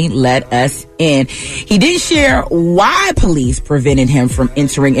 Police ain't let us in." He didn't share why police prevented him from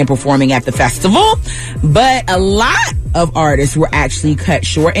entering and performing at the festival, but a lot of artists were actually cut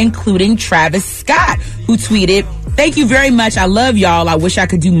short, including Travis Scott, who tweeted, "Thank you very much. I love y'all. I wish I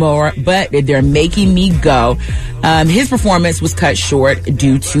could do more, but they're making me go." His performance was cut short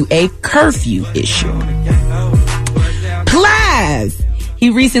due to a curfew issue. Plies. He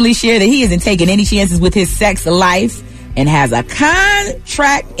recently shared that he isn't taking any chances with his sex life and has a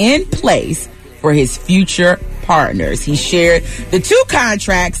contract in place for his future partners. He shared the 2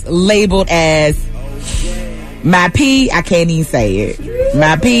 contracts labeled as my P, I can't even say it,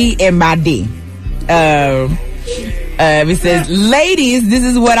 my P and my D. It says, "Ladies, this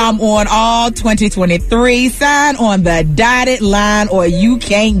is what I'm on all 2023. Sign on the dotted line or you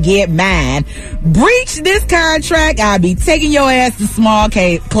can't get mine. Breach this contract, I'll be taking your ass to small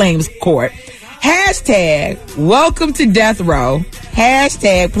claims court. Hashtag welcome to death row.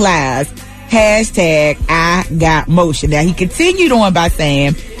 Hashtag plies. Hashtag I got motion." Now, he continued on by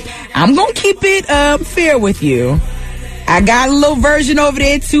saying, "I'm going to keep it fair with you. I got a little version over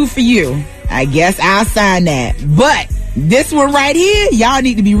there too for you. I guess I'll sign that. But this one right here, y'all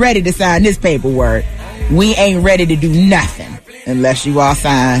need to be ready to sign this paperwork. We ain't ready to do nothing unless you all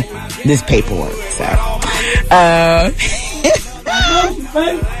sign this paperwork." So,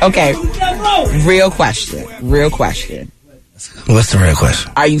 okay. Real question. What's the real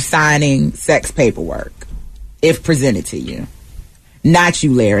question? Are you signing sex paperwork if presented to you? Not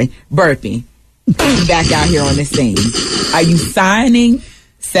you, Larry. Burpee. Back out here on the scene. Are you signing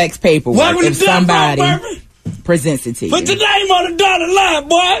sex paperwork if somebody presents it to you? Put the name on the dotted line,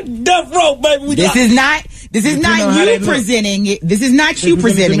 boy. Death row, baby. This is not you presenting it. This is not you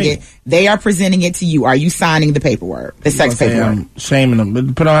presenting it. They are presenting it to you. Are you signing the paperwork? The sex paperwork. I'm shaming them. But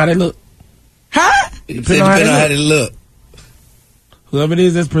depending on how they look. Huh? Depending on how they look. Whoever it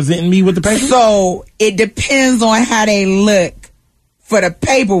is that's presenting me with the paper. So it depends on how they look for the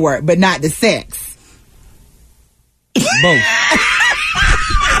paperwork, but not the sex. Both.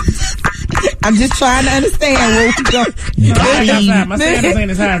 I'm just trying to understand where we go. My standards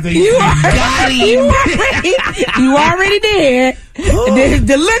ain't as high as they You already there.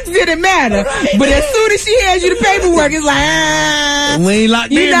 The looks didn't matter. But as soon as she hands you the paperwork, it's like, we ain't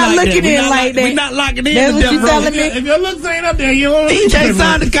locked in. You're not looking in like that. We're not locking in. That's what you telling me? If your looks ain't up there, you don't. You can't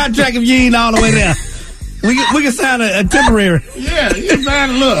sign the contract if you ain't all the way there. We can sign a temporary. Yeah, you can sign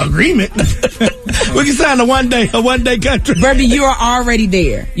a little agreement. We can sign a one day contract. Brother, you are already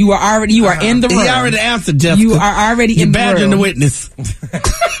there. You are in the room. He already answered, Jessica. You are already in the room. You're badgering the witness.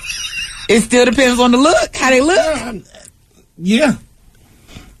 It still depends on the look, how they look. Yeah.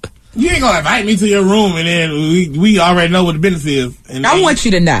 You ain't gonna invite me to your room and then we already know what the business is. And I want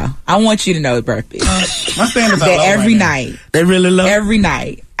you to know. I want you to know, Burpee. My standards are that low every right night. They really low? Every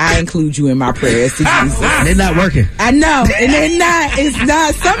night. I include you in my prayers to Jesus. They're not working. I know. And they're not. It's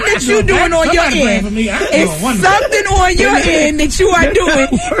not something that you're doing on your end. It's something on your end that you are doing.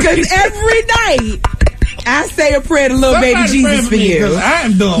 Because every night, I say a prayer to little baby Jesus for you. I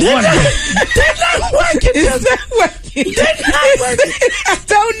am doing one. They're not working. It's not working. I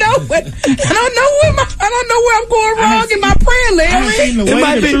don't know where I'm going wrong in my prayer, Larry. It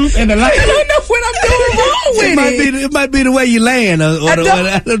might be and the light. I don't know what I'm doing wrong with it might be the way you land, or I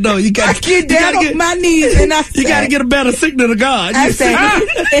don't know. I get down on my knees and I you got to get a better signal to God. I say,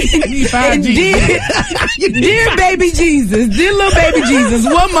 and dear baby Jesus, dear little baby Jesus,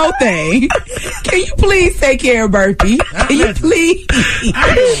 one more thing. Can you please take care of Burpee? Can you please?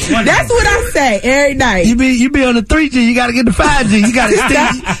 That's what I say every night. You be on the 3G. You got to get the 5G. You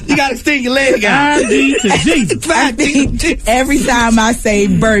got to extend your leg out. 5G to Jesus. 5G. Every time I say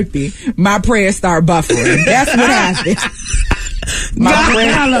Burpee, my prayers start buffering. That's what happens. God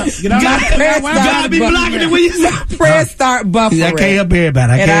be blocking it when you say prayers start buffering. I can't help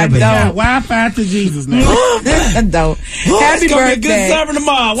everybody. I can't help it. Wi-Fi to Jesus now. Don't. Happy birthday. Be a good sermon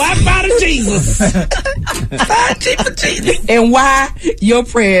tomorrow. Wi-Fi to Jesus. 5G for Jesus. And why your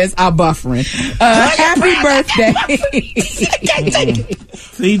prayers are buffering. Happy birthday.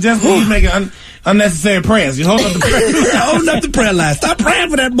 See, just when you making unnecessary prayers, you hold up the prayer. Hold up the prayer line. Stop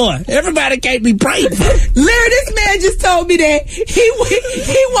praying for that boy. Everybody can't be praying for. Larry, this man just told me that he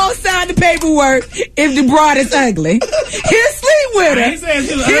won't sign the paperwork if the broad is ugly. He'll sleep with her. I ain't saying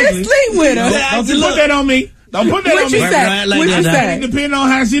she was He'll ugly. sleep with her. Don't you put that on me. Don't put that What on you me. say? What you say? It depends on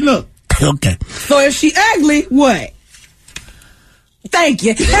how she look. Okay. So if she ugly, what? Thank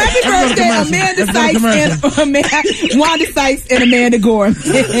you. Happy birthday, Amanda Sykes and Wanda Sykes and Amanda Gorman.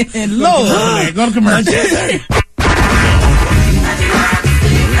 Lord. Go to commercial.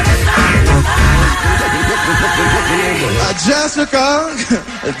 Jessica.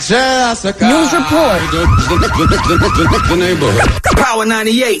 News report. The neighborhood. Power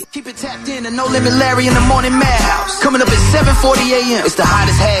 98. Keep it tapped in to No Limit Larry in the Morning Madhouse. Coming up at 7:40 a.m. It's the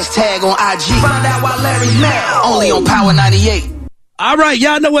hottest hashtag on IG. Find out why Larry's mad. Only on Power 98. All right,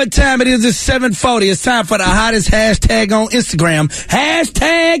 y'all know what time it is. It's 7:40. It's time for the hottest hashtag on Instagram.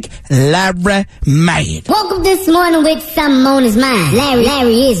 Hashtag Larry Mad. Woke up this morning with something on his mind.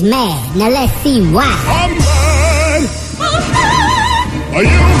 Larry is mad. Now let's see why. I'm mad. Are you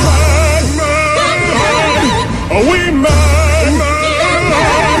mad? Are we mad?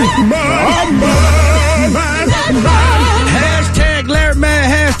 I'm mad. Hashtag Larry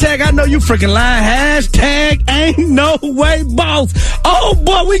Mad. Hashtag I know you freaking lying. Hashtag ain't no way, boss. Oh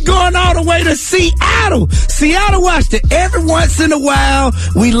boy, we going all the way to Seattle, Washington. Every once in a while,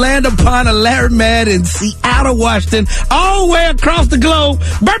 we land upon a Larry Mad in Seattle, Washington, all the way across the globe.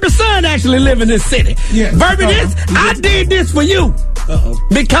 Burpee's son actually live in this city. Yeah. Burpee, I did this for you.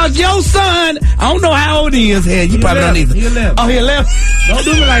 Because your son, I don't know how old he is here. You probably don't either. He left. Oh, he left? Don't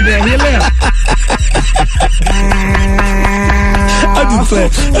do me like that. He left. I'm just playing.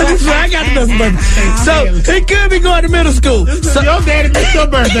 I got the best birthday. So, he could be going to middle school. So, your daddy missed your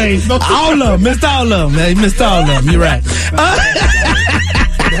birthdays. All of them. Missed all of them. He missed all of them. You're right.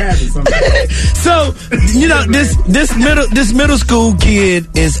 So, you know, this middle school kid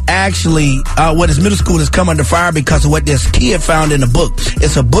is actually his middle school has come under fire because of what this kid found in a book.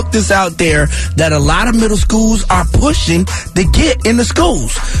 It's a book that's out there that a lot of middle schools are pushing to get in the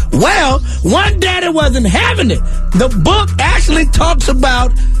schools. Well, one daddy wasn't having it. The book actually talks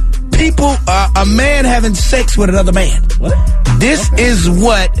about people, a man having sex with another man. What? This is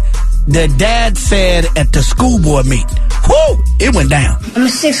what the dad said at the school board meeting. Whoo! It went down. I'm a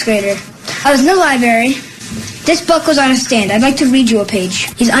 6th grader. I was in the library. This book was on a stand. I'd like to read you a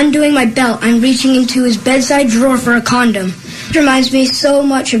page. He's undoing my belt. I'm reaching into his bedside drawer for a condom. It reminds me so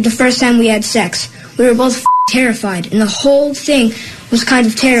much of the first time we had sex. We were both terrified, and the whole thing was kind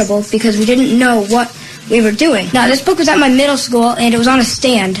of terrible because we didn't know what we were doing. Now, this book was at my middle school, and it was on a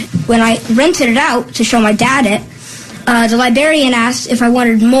stand. When I rented it out to show my dad it, the librarian asked if I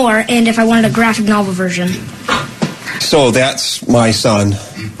wanted more and if I wanted a graphic novel version. So that's my son.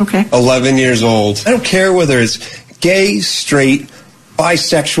 Okay. 11 years old. I don't care whether it's gay, straight,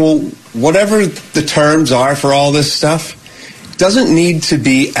 bisexual, whatever the terms are for all this stuff. It doesn't need to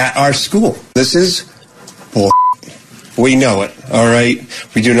be at our school. This is bull. We know it, all right?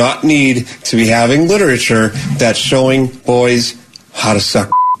 We do not need to be having literature that's showing boys how to suck.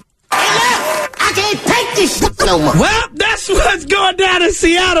 I can't take this no more. Well, that's That's what's going down in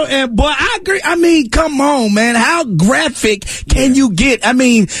Seattle. And boy, I agree. I mean, come on, man. How graphic can you get? I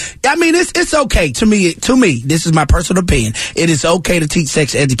mean, it's okay to me. This is my personal opinion. It is okay to teach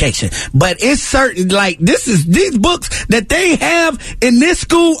sex education, but it's certain, like, these books that they have in this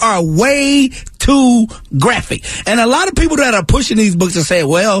school are way too graphic. And a lot of people that are pushing these books and say,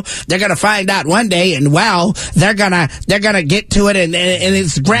 well, they're gonna find out one day, and wow, they're gonna get to it, and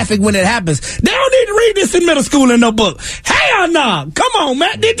it's graphic when it happens. They don't need to read this in middle school in no book. Hell no. Come on,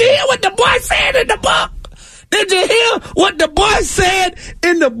 man. Did you hear what the boy said in the book? Did you hear what the boy said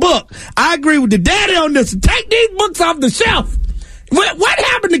in the book? I agree with the daddy on this. Take these books off the shelf. What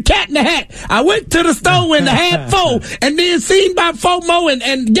happened to Cat in the Hat? I went to the store when the hat full, and then seen by FOMO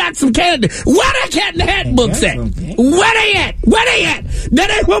and got some candy. Where that Cat in the Hat books at? Where they at? That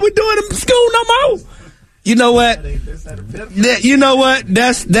ain't what we doing in school no more. You know what?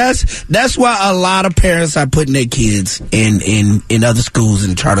 That's why a lot of parents are putting their kids in other schools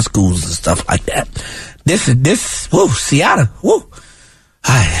and charter schools and stuff like that. Seattle. Woo.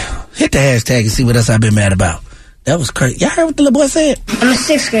 Hit the hashtag and see what else I've been mad about. That was crazy. Y'all heard what the little boy said? I'm a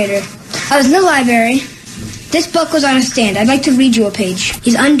 6th grader. I was in the library. This book was on a stand. I'd like to read you a page.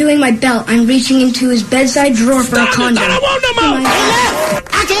 He's undoing my belt. I'm reaching into his bedside drawer for a condom. I don't want no more.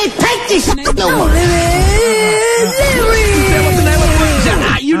 I can't take this no more.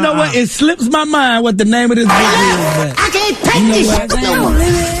 You know what? It slips my mind what the name of this book is. I can't take this no more.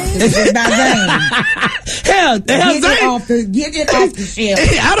 It's about Zane. Hell, Zane. Get it off the shelf.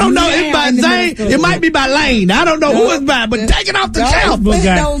 I don't know. It's by Zane. It might be by Lane. I don't know who it's by, but take it off the shelf. Put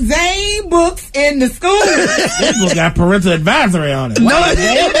those Zane books in the school. This book got parental advisory on it. No,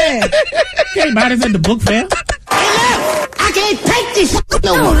 can't buy this at the book fair. I can't take this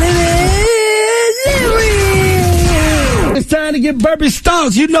no more. It's time to get Burpee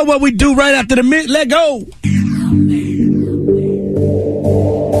Stalls. You know what we do right after the mid. Let go.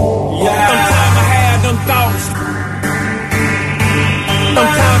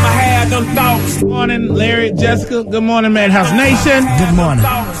 Sometime I had them thoughts. Good morning, Larry, Jessica. Good morning, Madhouse Nation. Good morning.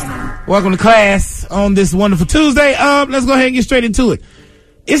 Welcome to class on this wonderful Tuesday. Let's go ahead and get straight into it.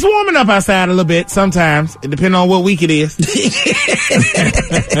 It's warming up outside a little bit sometimes. It depends on what week it is.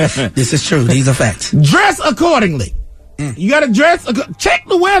 This is true. These are facts. Dress accordingly. You got to dress. Check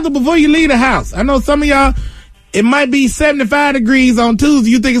the weather before you leave the house. I know some of y'all, it might be 75 degrees on Tuesday.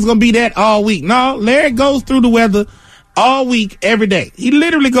 You think it's going to be that all week. No, Larry goes through the weather all week, every day. He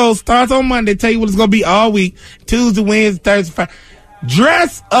literally starts on Monday, tell you what it's going to be all week. Tuesday, Wednesday, Thursday, Friday.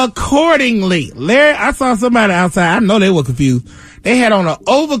 Dress accordingly. Larry, I saw somebody outside. I know they were confused. They had on an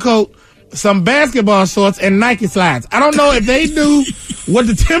overcoat, some basketball shorts, and Nike slides. I don't know if they knew what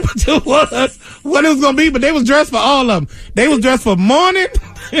the temperature was, what it was going to be, but they was dressed for all of them. They was dressed for morning,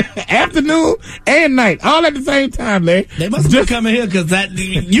 afternoon, and night, all at the same time, Larry. They must have come in here because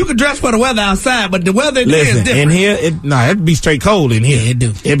you could dress for the weather outside, but the weather in here is different. In here, it'd be straight cold in here. Yeah, it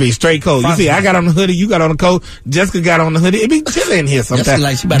do. It'd be straight cold. You see, I got on the hoodie, you got on the coat, Jessica got on the hoodie. It'd be chilly in here sometimes.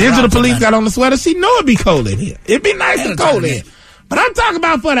 Like Digital Police got on the sweater. She know it'd be cold in here. It'd be nice and cold in here. But I'm talking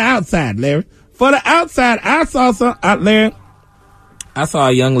about for the outside, Larry. For the outside, I saw Larry. I saw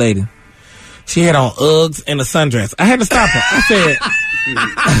a young lady. She had on Uggs and a sundress. I had to stop her. I said,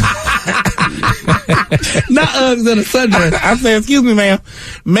 not Uggs and a sundress. I said, excuse me, ma'am.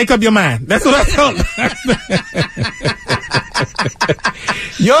 Make up your mind. That's what I told her.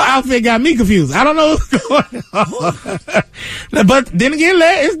 Your outfit got me confused. I don't know what's going on. But then again,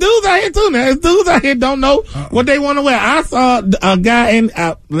 Larry, it's dudes out here too now. It's dudes out here don't know what they want to wear. I saw a guy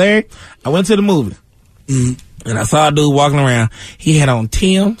Larry, I went to the movie. And I saw a dude walking around. He had on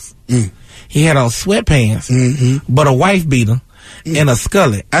Tim's. He had on sweatpants, but a wife beater and a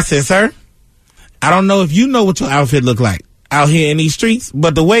scullet. I said, sir, I don't know if you know what your outfit look like out here in these streets,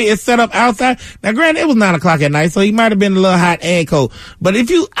 but the way it's set up outside, now granted, it was 9 o'clock at night, so he might have been a little hot and cold. But I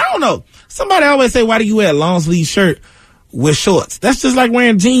don't know. Somebody always say, why do you wear a long sleeve shirt with shorts? That's just like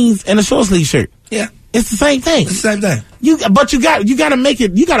wearing jeans and a short sleeve shirt. Yeah. It's the same thing. It's the same thing. But you got to make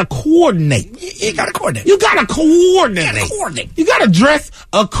it. You got to coordinate. You got to coordinate. You got to coordinate. You got to dress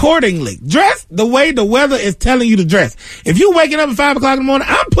accordingly. Dress the way the weather is telling you to dress. If you're waking up at 5 o'clock in the morning,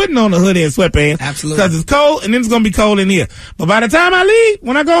 I'm putting on a hoodie and sweatpants. Absolutely. Because it's cold and then it's gonna be cold in here. But by the time I leave,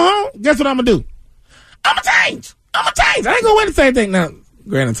 when I go home, guess what I'm gonna do? I'm gonna change. I ain't gonna wear the same thing now.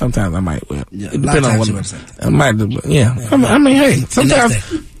 Granted, sometimes I might wear. Yeah, it depends on what I might do. Yeah. I mean, hey, sometimes.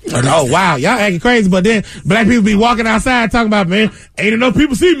 Oh wow, y'all acting crazy, but then black people be walking outside talking about, man, ain't enough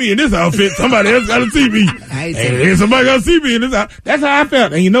people see me in this outfit. Somebody else gotta see me. Ain't somebody gotta see me in this outfit. That's how I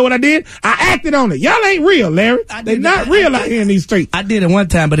felt. And you know what I did? I acted on it. Y'all ain't real, Larry. They not real out here in these streets. I did it one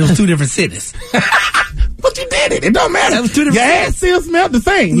time, but it was 2 different cities. But you did it. It don't matter. That was 2 different Your ass still smelled the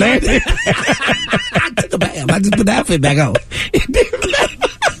same, man. I took a bath. I just put the outfit back on.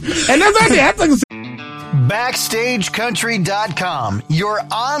 And that's right there. I took a BackstageCountry.com, your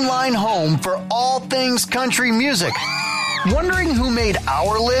online home for all things country music. Wondering who made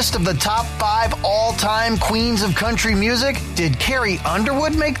our list of the top 5 all-time queens of country music? Did Carrie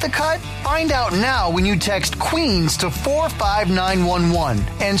Underwood make the cut? Find out now when you text Queens to 45911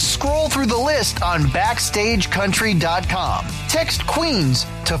 and scroll through the list on BackstageCountry.com. Text Queens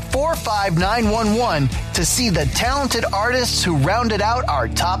to 45911 to see the talented artists who rounded out our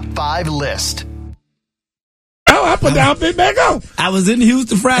top 5 list. Oh, I put the outfit back on. I was in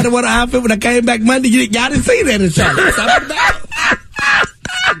Houston Friday with an outfit. When I came back Monday, y'all didn't see that in Charlotte.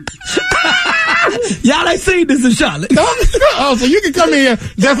 Y'all ain't seen this in Charlotte. Oh, so you can come in here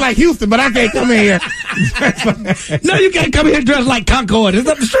just like Houston, but I can't come in here. No, you can't come in here dressed like Concord. It's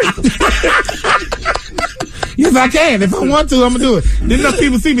up the street. Yes, I can. If I want to, I'm going to do it. Then enough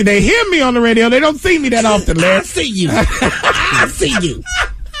people see me. They hear me on the radio. They don't see me that often, Larry. I see you. I see you.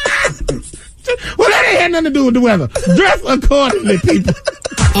 Well, that ain't had nothing to do with the weather. Dress accordingly, people.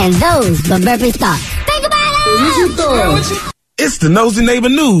 And those were Burpee's thoughts. Think about it! It's the Nosy Neighbor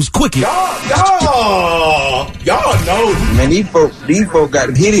News Quickie. Y'all know. Man, these folks got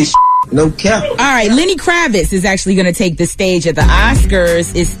to hit this no cap. All right, Lenny Kravitz is actually going to take the stage at the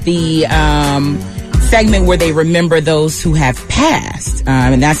Oscars. It's the segment where they remember those who have passed,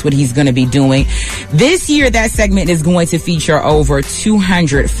 and that's what he's going to be doing. This year, that segment is going to feature over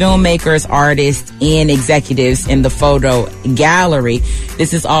 200 filmmakers, artists, and executives in the photo gallery.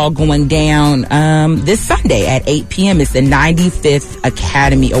 This is all going down this Sunday at 8 p.m. It's the 95th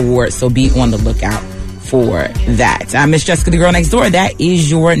Academy Awards, so be on the lookout for that. Miss Jessica, the girl next door. That is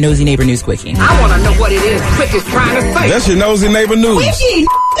your Nosy Neighbor News Quickie. I want to know what it is Quick is trying to say. That's your Nosy Neighbor News. Quickie!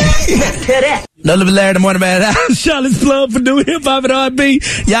 No Limit Larry, the Morning Man. Charlotte's plug for new hip hop and R&B.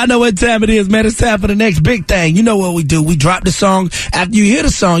 Y'all know what time it is, man. It's time for the next big thing. You know what we do. We drop the song. After you hear the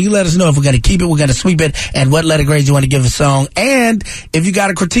song, you let us know if we're going to keep it, we're going to sweep it, and what letter grade you want to give a song. And if you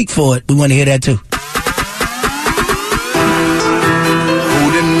got a critique for it, we want to hear that too. Who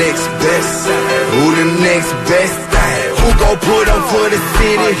the next best? Who the next best thing? Who gon' put up for the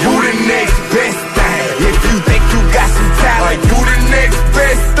city? Who the next best thing? If you think you got some talent, you the next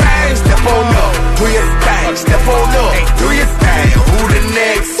best thing. Step on up, do your thing. Step on up, do your thing. Who the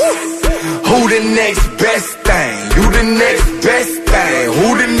next? Who the next best thing? You the next best thing.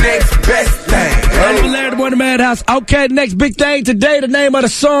 Who the next best thing? Larry, the Morning Madhouse. Okay, the next big thing today, the name of the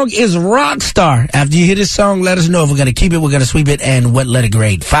song is Rockstar. After you hear this song, let us know if we're going to keep it, we're going to sweep it, and what letter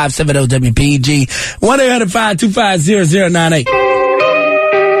grade. 570-WPG, 1-800-525-0098.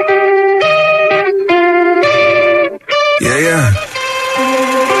 Yeah.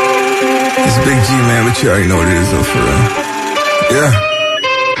 It's Big G, man, but you already know what it is, though, for real. Yeah.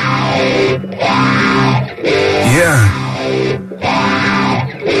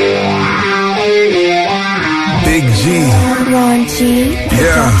 Big G.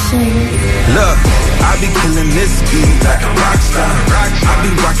 Yeah. Look, I be killing this beat like a rock star. I be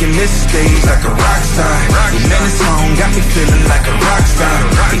rocking this stage like a rock star. Man, this song got me feeling like a rock star.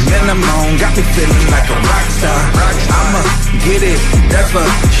 Man, I'm on, got me feeling like a rock star. I'ma get it, that's for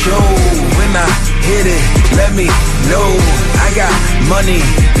sure. When I hit it, let me know I got money.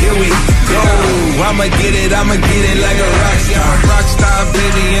 Here we go. I'ma get it like a rock star. Rock star,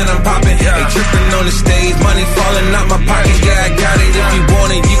 baby, and I'm popping. They tripping on the stage, money falling out my pocket. Yeah, I got it. If you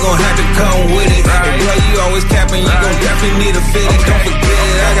want it, you gon' have to come with it. And girl, you always capping, you gon' definitely need a fit. Don't forget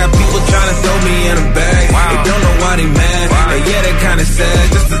it, I got people trying to throw me in a bag. They don't know why they mad. Yeah, they kinda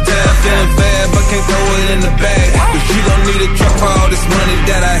sad. Just a tad feeling bad, but can't throw it in the bag. But you gon' need a truck for all this money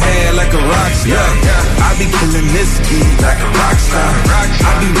that I had like a rock star. I be killing this beat like a rock star.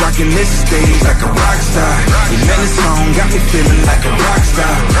 I be rocking this stage like a rock star. Man, this song got me feeling like a rock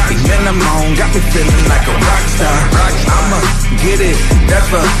star. Man, I'm on, got me feeling like a rock star. I'ma get it, that's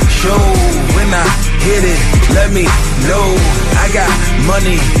for sure. When I hit it, let me know I got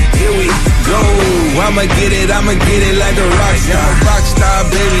money. Here we go. I'ma get it like a rock star. Rock star,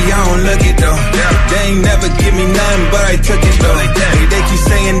 baby, I don't look it though. They ain't never give me nothing, but I took it though. They keep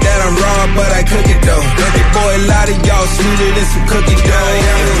saying that I'm raw, but I cook it though. Hey boy, a lot of y'all sweeter than some cookie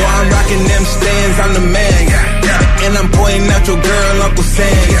dough. Boy, I'm rocking them stands, I'm the man. And I'm pointing out your girl, Uncle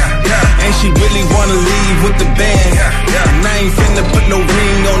Sam. And she really wanna leave with the band. And I ain't finna put no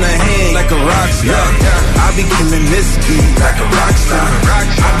ring on her hand like a rock star. I be killing this beat like a rock star.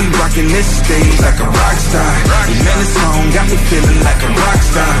 I be rocking this stage like a rock star. Man, this song got me feeling like a rock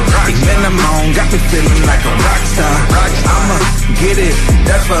star. Man, I'm on, got me feeling like a rock star. I'ma get it,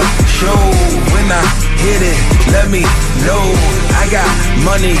 that's for sure. When When I hit it, let me know. I got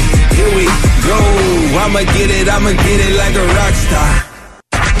money, here we go. I'ma get it like a rock star.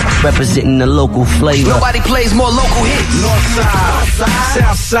 Representing the local flavor. Nobody plays more local hits. North side,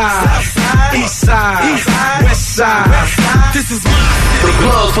 south side, east side, west side. This is the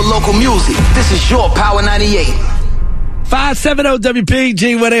plugs for local music. This is your Power 98.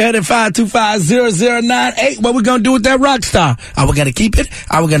 570-WPG, 1-800-525-0098. What we gonna do with that rock star? Are we gonna keep it?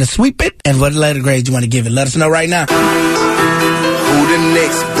 Are we gonna sweep it? And what letter grade you want to give it? Let us know right now. Who the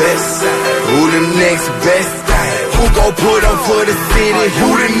next best? Who the next best? Who gon' put up for the city?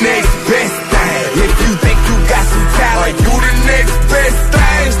 Who the next best thing? If you think you got some talent, you the next best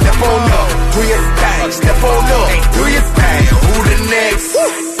thing. Step on up, do your thing. Step on up, do your thing. Who the next?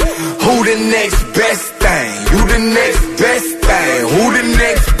 Who the next best thing? You the next best thing. Who the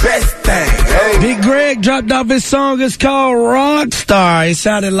next best thing? Hey. Big Greg dropped off his song. It's called Rockstar. It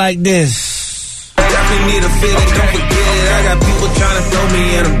sounded like this. Definitely need a feeling, don't forget it. I got people trying to throw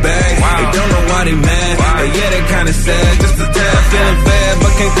me in a bag. They don't know why they mad. But yeah, they kinda sad. Just a tad feeling bad,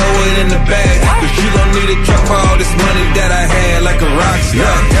 but can't throw it in the bag. Cause you gon' need a truck for all this money that I had like a rock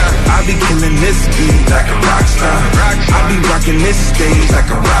star. I be killing this beat like a rock star. I be rocking this stage like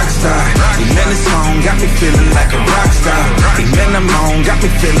a rock star. And man, this song got me feeling like a rock star. And man, I'm on, got me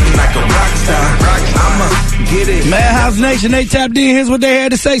feeling like a rock star. I'ma get it. Madhouse Nation, they tapped in. Here's what they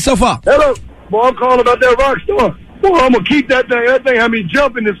had to say so far. Hello. Boy, I'm calling about that rock star. Boy, I'm going to keep that thing. That thing had me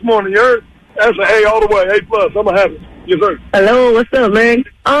jumping this morning, you heard? That's an A all the way, A+. I'm going to have it. Yes, sir. Hello, what's up, man? It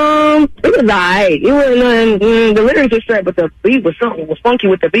was alright. It wasn't the lyrics were straight, but the beat was funky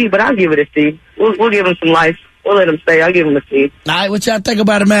with the beat, but I'll give it a C. We'll give him some life. We'll let him stay. I'll give him a C. All right, what y'all think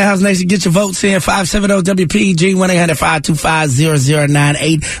about it, Madhouse Nation? Get your votes in. 570-WPG,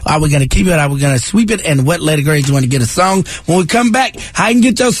 1-800-525-0098. Are we going to keep it? Are we going to sweep it? And what letter grade you want to get a song? When we come back, how you can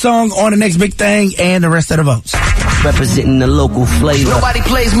get your song on the next big thing and the rest of the votes. Representing the local flavor. Nobody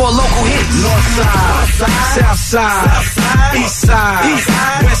plays more local hits. North side, south side, east side,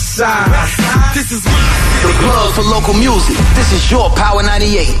 west side. This is the plugs for local music. This is your Power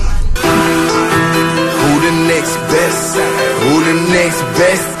 98. Who the next best? Who the next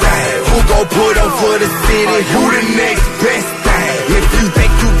best thing? Who gon' put up for the city? Who the next best thing? If you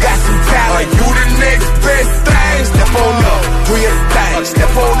think you got some talent, you the next best thing. Step on up, do your thing.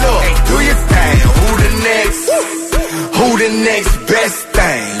 Step on up, do your thing. Who the next? Who the next best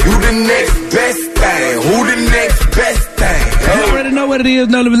thing? You the next best thing. Who the next best thing? You already know what it is.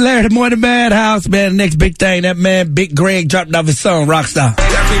 No Limit Larry, the Morning Madhouse, man. The next big thing. That man, Big Greg, dropped off his song, Rockstar.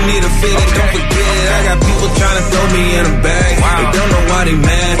 Definitely need a feeling, don't forget it. I got people trying to throw me in a bag. They don't know why they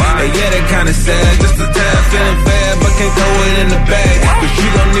mad. But yeah, they kinda sad. Just a tad feeling bad, but can't throw it in the bag. Cause you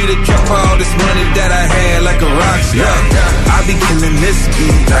gon' need a truck for all this money that I had like a rock star. I be killing this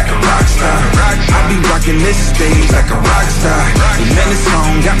beat like a rock star. I be rocking this stage like a rock star. And man, this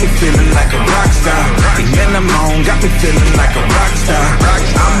song got me feeling like a rock star. And man, I'm on, got me feeling like a rock star.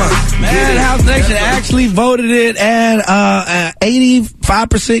 I'ma get it. Madhouse Nation actually voted it at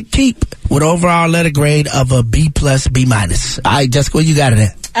 85% keep with overall letter grade of a B+, B-. All right, Jessica, what you got in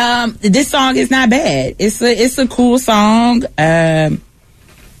there? This song is not bad. It's a cool song. I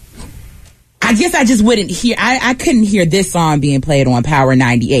guess I just wouldn't hear. I couldn't hear this song being played on Power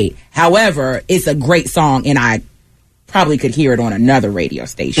 98. However, it's a great song, and I probably could hear it on another radio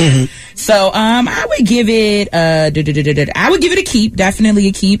station. Mm-hmm. So I would give it I would give it a keep, definitely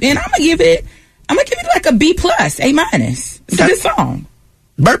a keep, and I'm gonna give it like a B+, A-. It's a good song.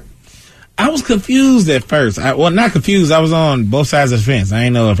 Bert. I was confused at first. Not confused. I was on both sides of the fence. I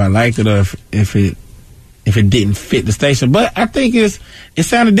didn't know if I liked it or if it didn't fit the station. But I think it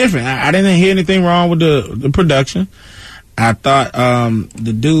sounded different. I didn't hear anything wrong with the production. I thought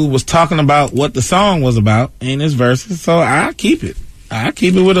the dude was talking about what the song was about in his verses. So I keep it. I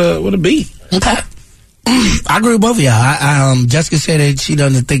keep it with a B. Okay. I agree with both of y'all. Jessica said that she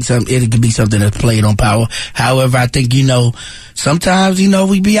doesn't think it could be something that's played on Power. However, I think, sometimes,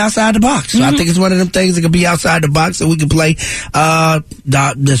 we be outside the box. So I think it's one of them things that could be outside the box that we can play.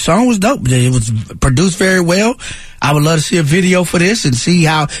 The song was dope. It was produced very well. I would love to see a video for this and see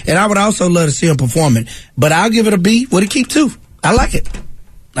how, and I would also love to see him perform it. But I'll give it a B with a keep too. I like it.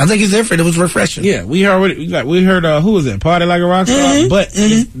 I think it's different. It was refreshing. Yeah, we heard who was it? Party Like a Rockstar? Mm-hmm. But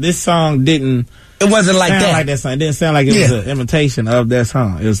this song didn't. It wasn't like that. Like that song. It didn't sound like it was an imitation of that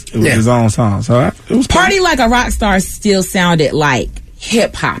song. It was his own song. So it was Party Like a Rockstar still sounded like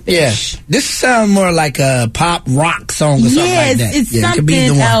hip hop. Yeah, this sounds more like a pop rock song or something like that. It's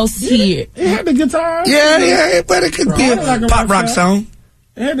something else here. It had the guitars. Yeah, but it could be a like pop rock song.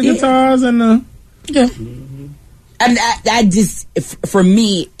 It had the guitars and the And I just, for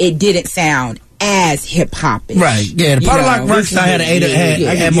me, it didn't sound as hip hop. Right. Yeah. The Party Rock Rockstar had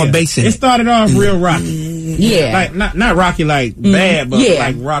more bass in it. It started off real rocky. Yeah. Like not rocky like bad, but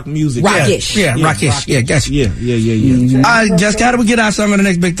like rock music. Rockish. Yeah, rockish. Yeah, gotcha. Yeah. All right, Jessica, how do we get our song on the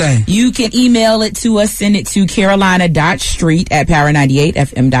next big thing? You can email it to us, send it to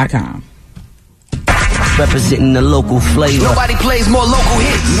carolina.street@power98fm.com. Representing the local flavor. Nobody plays more local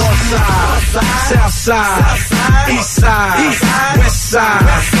hits. North side, south side, east side, west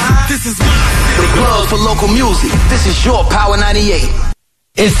side. This is the plug for local music. This is your Power 98.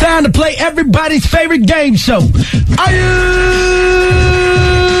 It's time to play everybody's favorite game show. Are you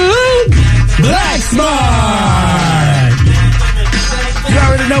Black Smart? You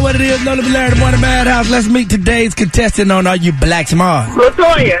already know what it is. No Limit Larry, the Morning Madhouse. Let's meet today's contestant on Are You Black Smart?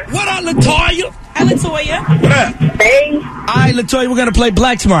 Latoya. What up, Latoya? Hi, Latoya. What up? Hey. All right, Latoya, we're going to play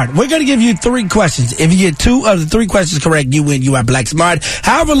Black Smart. We're going to give you 3 questions. If you get 2 of the 3 questions correct, you win. You are Black Smart.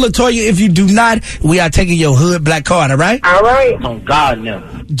 However, Latoya, if you do not, we are taking your hood black card, all right? All right. Oh, God, no.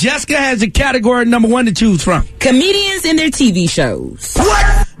 Jessica has a category number 1 to choose from. Comedians and their TV shows.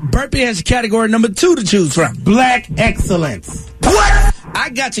 What? Burpee has a category number 2 to choose from. Black excellence. What? I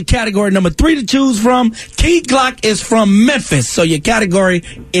got your category number 3 to choose from. Key Glock is from Memphis, so your category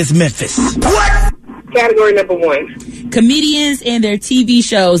is Memphis. What? Category number 1. Comedians and their TV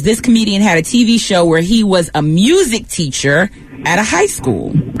shows. This comedian had a TV show where he was a music teacher at a high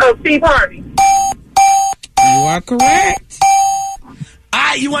school. Oh, Steve Harvey. You are correct. All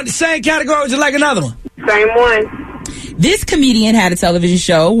right, you want the same category or would you like another one? Same one. This comedian had a television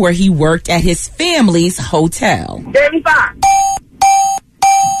show where he worked at his family's hotel. Jamie Foxx.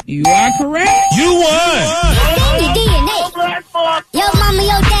 You are correct. You won. Yo, mama,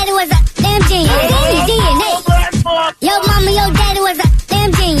 yo, daddy was a damn genius. Yo, mama, yo, daddy was a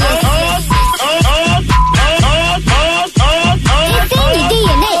damn genius. It's in your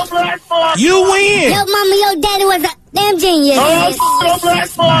DNA. You win. Yo, mama, yo, daddy was a damn genius.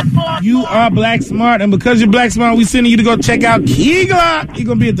 You are Black Smart, and because you're Black Smart, we sending you to go check out Key Glock. You're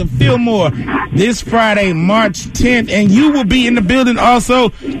going to be at the Fillmore this Friday, March 10th, and you will be in the building also.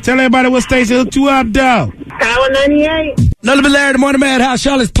 Tell everybody what station hooked you up, dog. Power 98. No Limit Larry, the Morning Madhouse.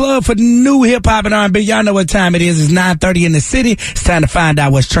 Charlotte's plug for new hip-hop and R&B. Y'all know what time it is. It's 9:30 in the city. It's time to find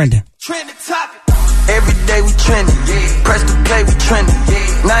out what's trending. Trending topic. Every day we trending. Press the play, we trending.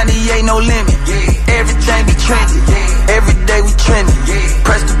 98 no limit. Everything be trending. Every day we trending.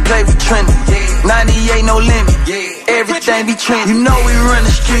 Press the play, we trending. 98 no limit. Everything be trending. You know we run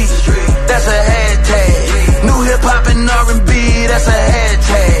the streets. That's a hashtag. New hip hop and R&B. That's a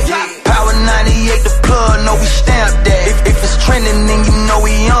hashtag. Power 98 the plug. No we stamp that. If it's trending, then you know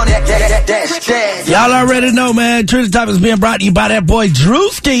we on it. That's that. Y'all already know, man. Trending Topic is being brought to you by that boy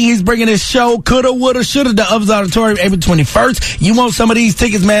Drewski. He's bringing his show Coulda, Woulda, Shoulda to Up's Auditorium April 21st. You want some of these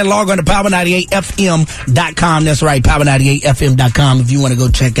tickets, man? Log on to power98fm.com. That's right, power98fm.com if you want to go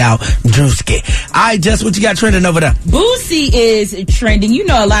check out Drewski. All right, Jess, what you got trending over there? Boosie is trending. You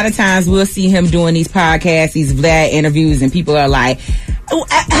know, a lot of times we'll see him doing these podcasts, these Vlad interviews, and people are like, how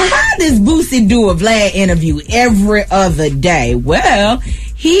does Boosie do a Vlad interview every other day? Well,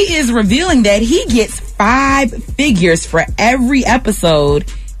 he is revealing that he gets 5 figures for every episode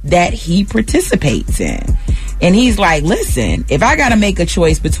that he participates in. And he's like, listen, if I got to make a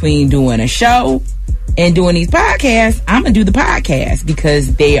choice between doing a show and doing these podcasts, I'm going to do the podcast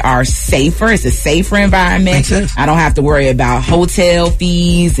because they are safer. It's a safer environment. Makes sense. I don't have to worry about hotel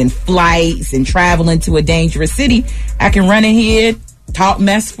fees and flights and traveling to a dangerous city. I can run in here, talk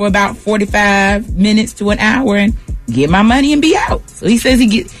mess for about 45 minutes to an hour and get my money and be out. So he says he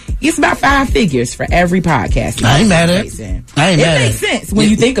gets about 5 figures for every podcast. I ain't mad at it. It makes sense when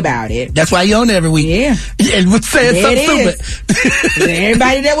you think about it. That's why you on it every week. Yeah. And we're saying There something it stupid.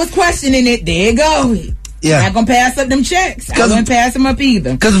 Everybody that was questioning it, there you go. Yeah. Not gonna pass up them checks. I wouldn't pass them up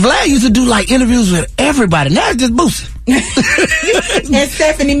either. Because Vlad used to do like interviews with everybody. Now it's just Boosie. And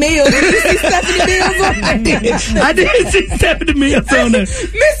Stephanie Mills. Did you see Stephanie Mills on there? I did see Stephanie Mills on there.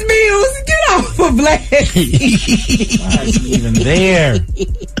 Miss Mills, get off of Vlad. Even there.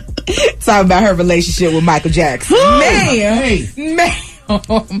 Talking about her relationship with Michael Jackson. Man.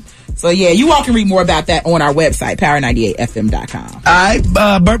 So yeah, you all can read more about that on our website, power98fm.com. All right,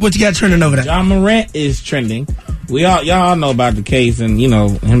 Bert, what you got trending over there? John Morant is trending. Y'all all know about the case and, you know,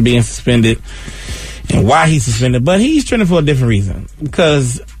 him being suspended and why he's suspended, but he's trending for a different reason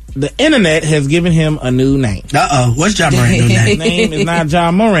because the internet has given him a new name. What's John Morant's new name? His name is not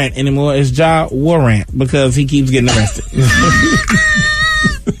John Morant anymore. It's Ja Warrant because he keeps getting arrested.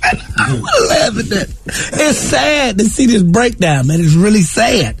 I want to laugh at that. It's sad to see this breakdown, man. It's really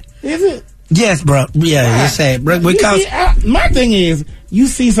sad. Is it? Yes, bro. Yeah, it's sad, bro. Because my thing is, you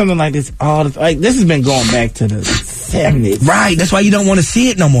see something like this all the like. This has been going back to the 70s. Right. That's why you don't want to see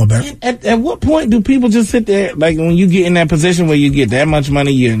it no more, bro. At what point do people just sit there, like when you get in that position where you get that much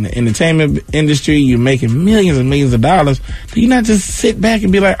money, you're in the entertainment industry, you're making millions and millions of dollars, do you not just sit back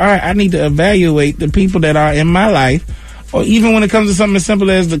and be like, all right, I need to evaluate the people that are in my life? Or even when it comes to something as simple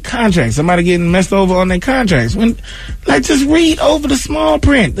as the contract, somebody getting messed over on their contracts. Just read over the small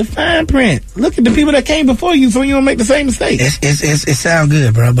print, the fine print. Look at the people that came before you so you don't make the same mistake. It sounds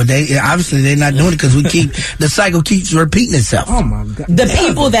good, bro, but obviously they're not doing it because the cycle keeps repeating itself. Oh my God! The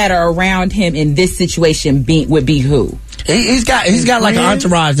people that are around him in this situation would be who? He's got like an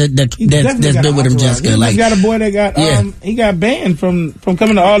entourage that's been with him, Jessica. He's got a boy that got he got banned from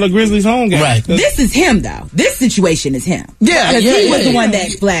coming to all the Grizzlies home games. Right. This is him though. This situation is him. Yeah, he was the one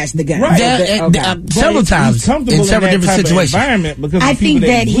that flashed the gun. Right. Several times in several different situations. I think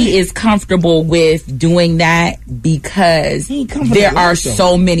that he is comfortable with doing that because there are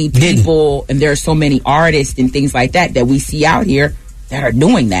so many people and there are so many artists and things like that we see out here that are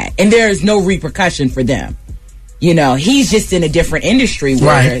doing that, and there is no repercussion for them. You know, he's just in a different industry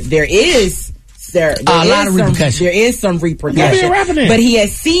where there is a lot of repercussion. There is some repercussion, but he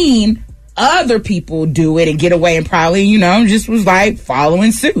has seen other people do it and get away, and probably just was like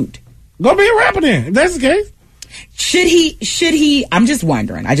following suit. Go be a rapper then, if that's the case. Should he? I'm just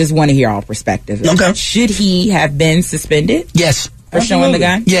wondering. I just want to hear all perspectives. Okay. Should he have been suspended? Yes. For showing the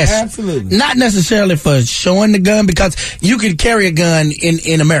gun? Yes. Absolutely. Not necessarily for showing the gun, because you can carry a gun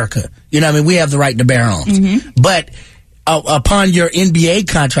in America. You know what I mean? We have the right to bear arms. Mm-hmm. But upon your NBA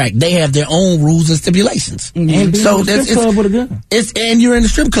contract, they have their own rules and stipulations. Mm-hmm. And so and you're in the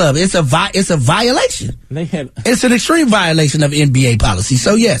strip club. It's a violation. It's an extreme violation of NBA policy.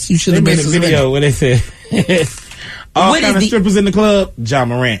 So yes, you should have been suspended. They made a video where they said all kind of strippers in the club. Ja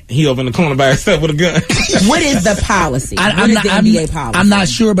Morant, he over in the corner by himself with a gun. What is the policy? What is the NBA policy? I'm not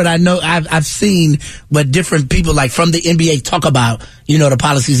sure, but I know I've seen what different people like from the NBA talk about, the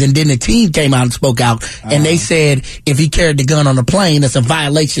policies, and then the team came out and spoke out, and they said if he carried the gun on the plane, that's a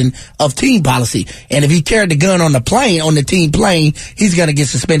violation of team policy, and if he carried the gun on the team plane, he's gonna get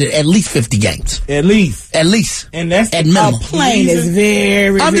suspended at least 50 games. At least, and that's at minimum. A plane is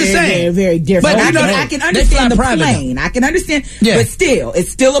very, very different. But I can understand the plane. I can understand, but still,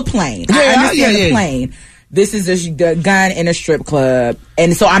 it's still a plane. I understand the plane. This is a gun in a strip club,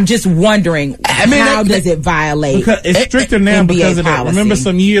 and so I'm just wondering, how does it violate? Because it's stricter now because of that. Remember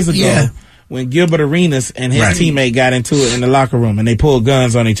some years ago when Gilbert Arenas and his teammate got into it in the locker room and they pulled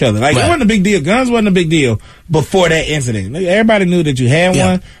guns on each other. It wasn't a big deal. Guns wasn't a big deal before that incident. Everybody knew that you had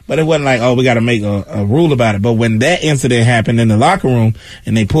one, but it wasn't like, oh, we got to make a rule about it. But when that incident happened in the locker room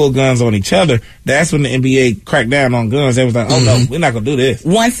and they pulled guns on each other, that's when the NBA cracked down on guns. They was like, oh no, we're not going to do this.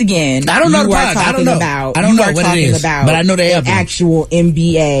 Once again, I don't know I don't know what it is, but I know they have an actual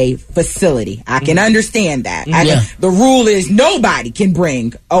NBA facility. I can understand that. The rule is nobody can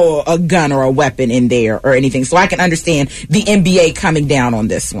bring a gun or a weapon in there or anything. So I can understand the NBA coming down on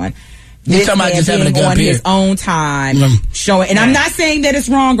this one. You're talking about just having a gun on his own time, showing. And I'm not saying that it's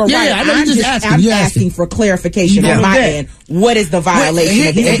wrong or right. I'm asking for clarification on my end. What is the violation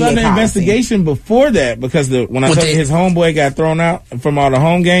of the NBA policy? He was under investigation before that because when I told you his homeboy got thrown out from all the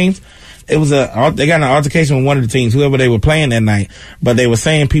home games. It was they got in an altercation with one of the teams, whoever they were playing that night. But they were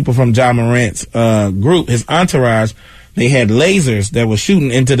saying people from Ja Morant's group, his entourage, they had lasers that were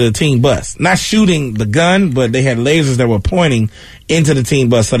shooting into the team bus. Not shooting the gun, but they had lasers that were pointing into the team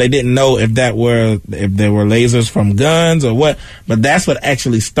bus. So they didn't know if there were lasers from guns or what. But that's what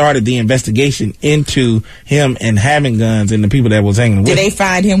actually started the investigation into him and having guns and the people that was hanging with him. Did they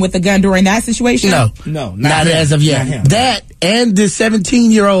find him with a gun during that situation? No, not as of yet. That and the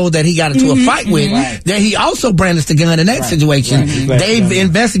 17-year-old that he got into a fight with, that he also brandished the gun in that situation. They've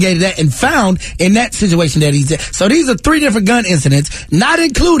investigated that and found in that situation that he's. So these are 3 different gun incidents, not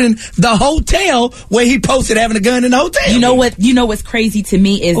including the hotel where he posted having a gun in the hotel. You know what's crazy to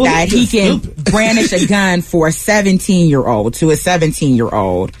me is that he can brandish a gun for a 17-year-old to a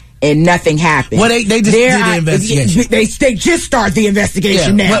 17-year-old. And nothing happened. Well, they just did the investigation. They just start the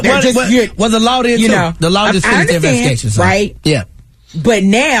investigation now. Well, the law did the law just finished the investigation, right? Yeah. But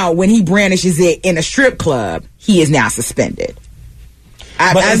now, when he brandishes it in a strip club, he is now suspended.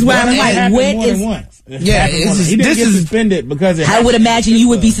 That's why I'm like, what is? Yeah, he didn't get suspended because I would imagine you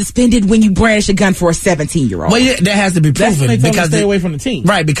would be suspended when you brandish a gun for a 17-year-old. Well, yeah, that has to be proven. That's when they told him because to stay away from the team.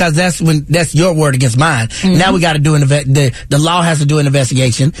 Right, because that's your word against mine. Now we got to do the law has to do an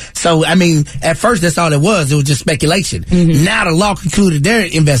investigation. So, I mean, at first that's all it was. It was just speculation. Now the law concluded their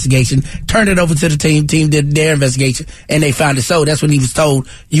investigation, turned it over to the team. Team did their investigation, and they found it so. That's when he was told,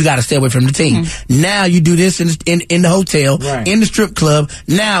 you got to stay away from the team. Now you do this in the hotel, in the strip club.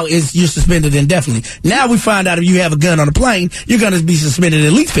 Now you're suspended indefinitely. Now we find out if you have a gun on the plane, you're going to be suspended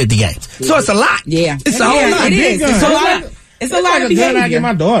at least 50 games. So it's a lot. Yeah. It's a whole lot. It is. It's a lot. It's a lot like of a gun I behavior. get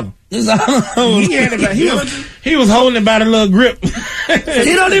my daughter. He had it. He was holding it by the little grip.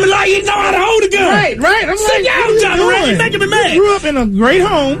 He don't even like he know how to hold a gun. Right. I'm Sit down, John Ray. You're making me mad. Grew up in a great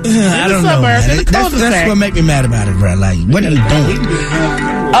home. I don't know. That's what make me mad about it, bro. Like, what are you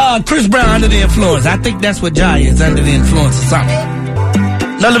doing? Chris Brown under the influence. I think that's what Jai is, under the influence of something.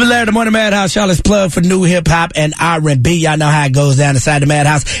 Love and Larry, the Morning Madhouse, Charlotte's plug for new hip hop and R&B. Y'all know how it goes down inside the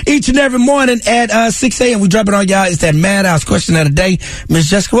Madhouse each and every morning at 6 a.m. We drop it on y'all. It's that Madhouse question of the day.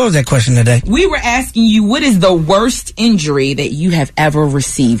 Miss Jessica, what was that question of the day? We were asking you, what is the worst injury that you have ever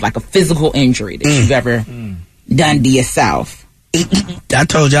received, like a physical injury that you've ever done to yourself? I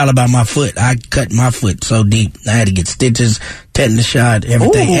told y'all about my foot. I cut my foot so deep. I had to get stitches, tetanus shot,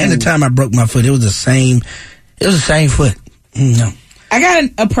 everything. Ooh. And the time I broke my foot, it was the same foot. No. I got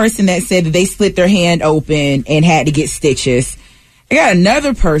a person that said that they slit their hand open and had to get stitches. I got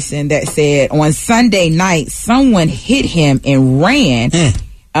another person that said on Sunday night, someone hit him and ran.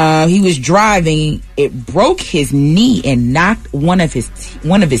 He was driving. It broke his knee and knocked one of his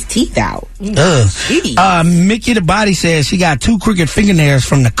teeth out. Mickey the Body says she got 2 crooked fingernails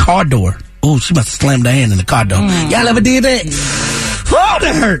from the car door. Ooh, she must have slammed her hand in the car door. Y'all ever did that? Oh,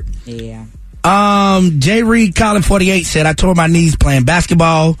 that hurt. Yeah. J. Reed Collin 48 said, I tore my knees playing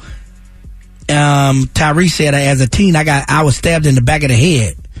basketball. Tyrese said, as a teen, I was stabbed in the back of the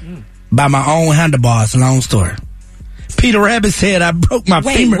head by my own handlebars. Long story. Peter Rabbit said, I broke my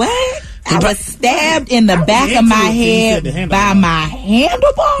femur. What? I was stabbed in the back of my head by my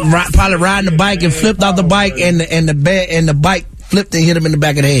handlebars? Right, probably riding the bike and flipped off the bike and the bike flipped and hit him in the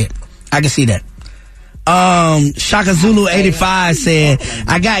back of the head. I can see that. Shaka Zulu 85 said,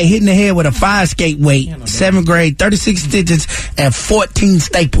 I got hit in the head with a fire escape weight, 7th grade, 36 stitches and 14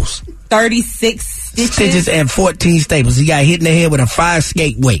 staples. 36 stitches and 14 staples. He got hit in the head with a fire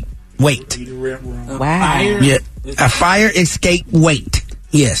escape weight. Wow. Yeah, a fire escape weight.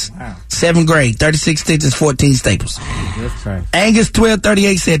 Yes. Wow. 7th grade, 36 stitches, 14 staples. Angus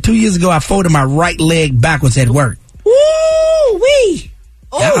 1238 said, 2 years ago I folded my right leg backwards at work. Woo-wee.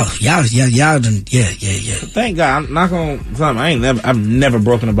 Y'all done, yeah. Thank God, I'm not on something. I've never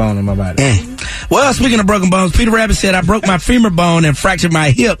broken a bone in my body. Well, speaking of broken bones, Peter Rabbit said, I broke my femur bone and fractured my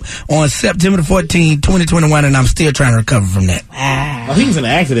hip on September the 14th, 2021, and I'm still trying to recover from that. Wow. Oh, he was in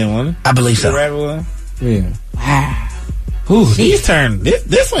an accident, wasn't he? I believe so. Peter Rabbit was? Yeah. Wow. Ooh, his turn.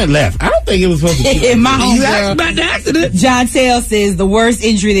 This went left. I don't think it was supposed to be. My you asked about the accident. John Tell says the worst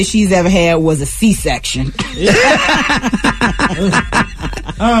injury that she's ever had was a C-section.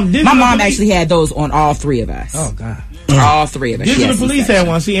 My mom actually had those on all 3 of us. Oh, God. All 3 of us. The police had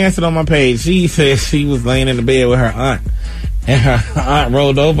one. She answered on my page. She said she was laying in the bed with her aunt. And her aunt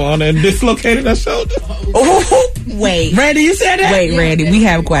rolled over on her and dislocated her shoulder. Oh, wait. Randy, you said that? Wait, Randy, we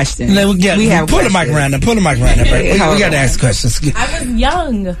have a question. We have pull the mic around there. Pull the mic around there. We got to ask questions. I was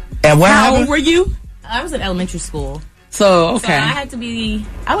young. And what How happened? old were you? I was in elementary school. So, So I had to be,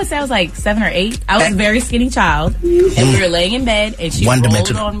 I would say I was like 7 or 8. I was a very skinny child. And we were laying in bed and she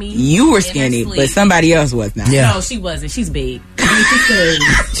rolled on me. You were skinny, but somebody else was not. Yeah. No, she wasn't. She's big.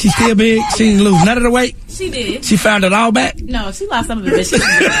 She's still big? She didn't lose none of the weight? She did. She found it all back? No, she lost some of it, but she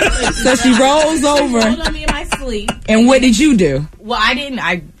did. So she rolls over. She rolled on me in my sleep. And what did you do? Well, I didn't.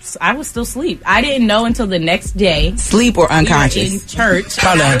 I was still asleep. I didn't know until the next day. Sleep or unconscious? We were in church.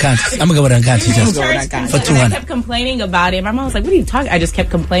 Probably unconscious. I'm going to go with unconscious. For And I kept complaining about it. My mom was like, what are you talking? I just kept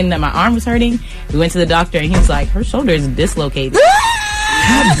complaining that my arm was hurting. We went to the doctor and he was like, her shoulder is dislocated.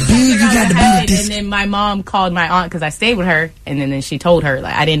 How big you got to be with this? And then my mom called my aunt because I stayed with her. And then she told her,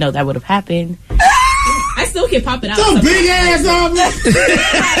 like, I didn't know that would have happened. I still can pop it out. Some big ass arm.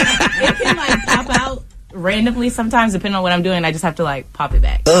 It can like pop out randomly sometimes, depending on what I'm doing. I just have to like pop it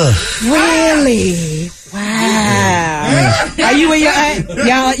back. Really? Wow. Are you and your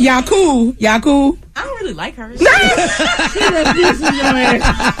aunt? Y'all cool? Y'all cool? I don't really like her. It's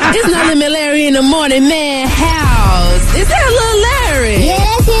nothing but Larry in the morning, man. House. Is that little Larry?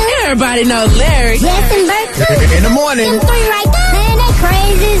 Yes, him. Everybody knows Larry. Yes, and In the morning. them 3 right there. Man, they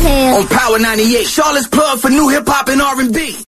crazy as hell. On Power 98, Charlotte's plug for new hip hop and R&B.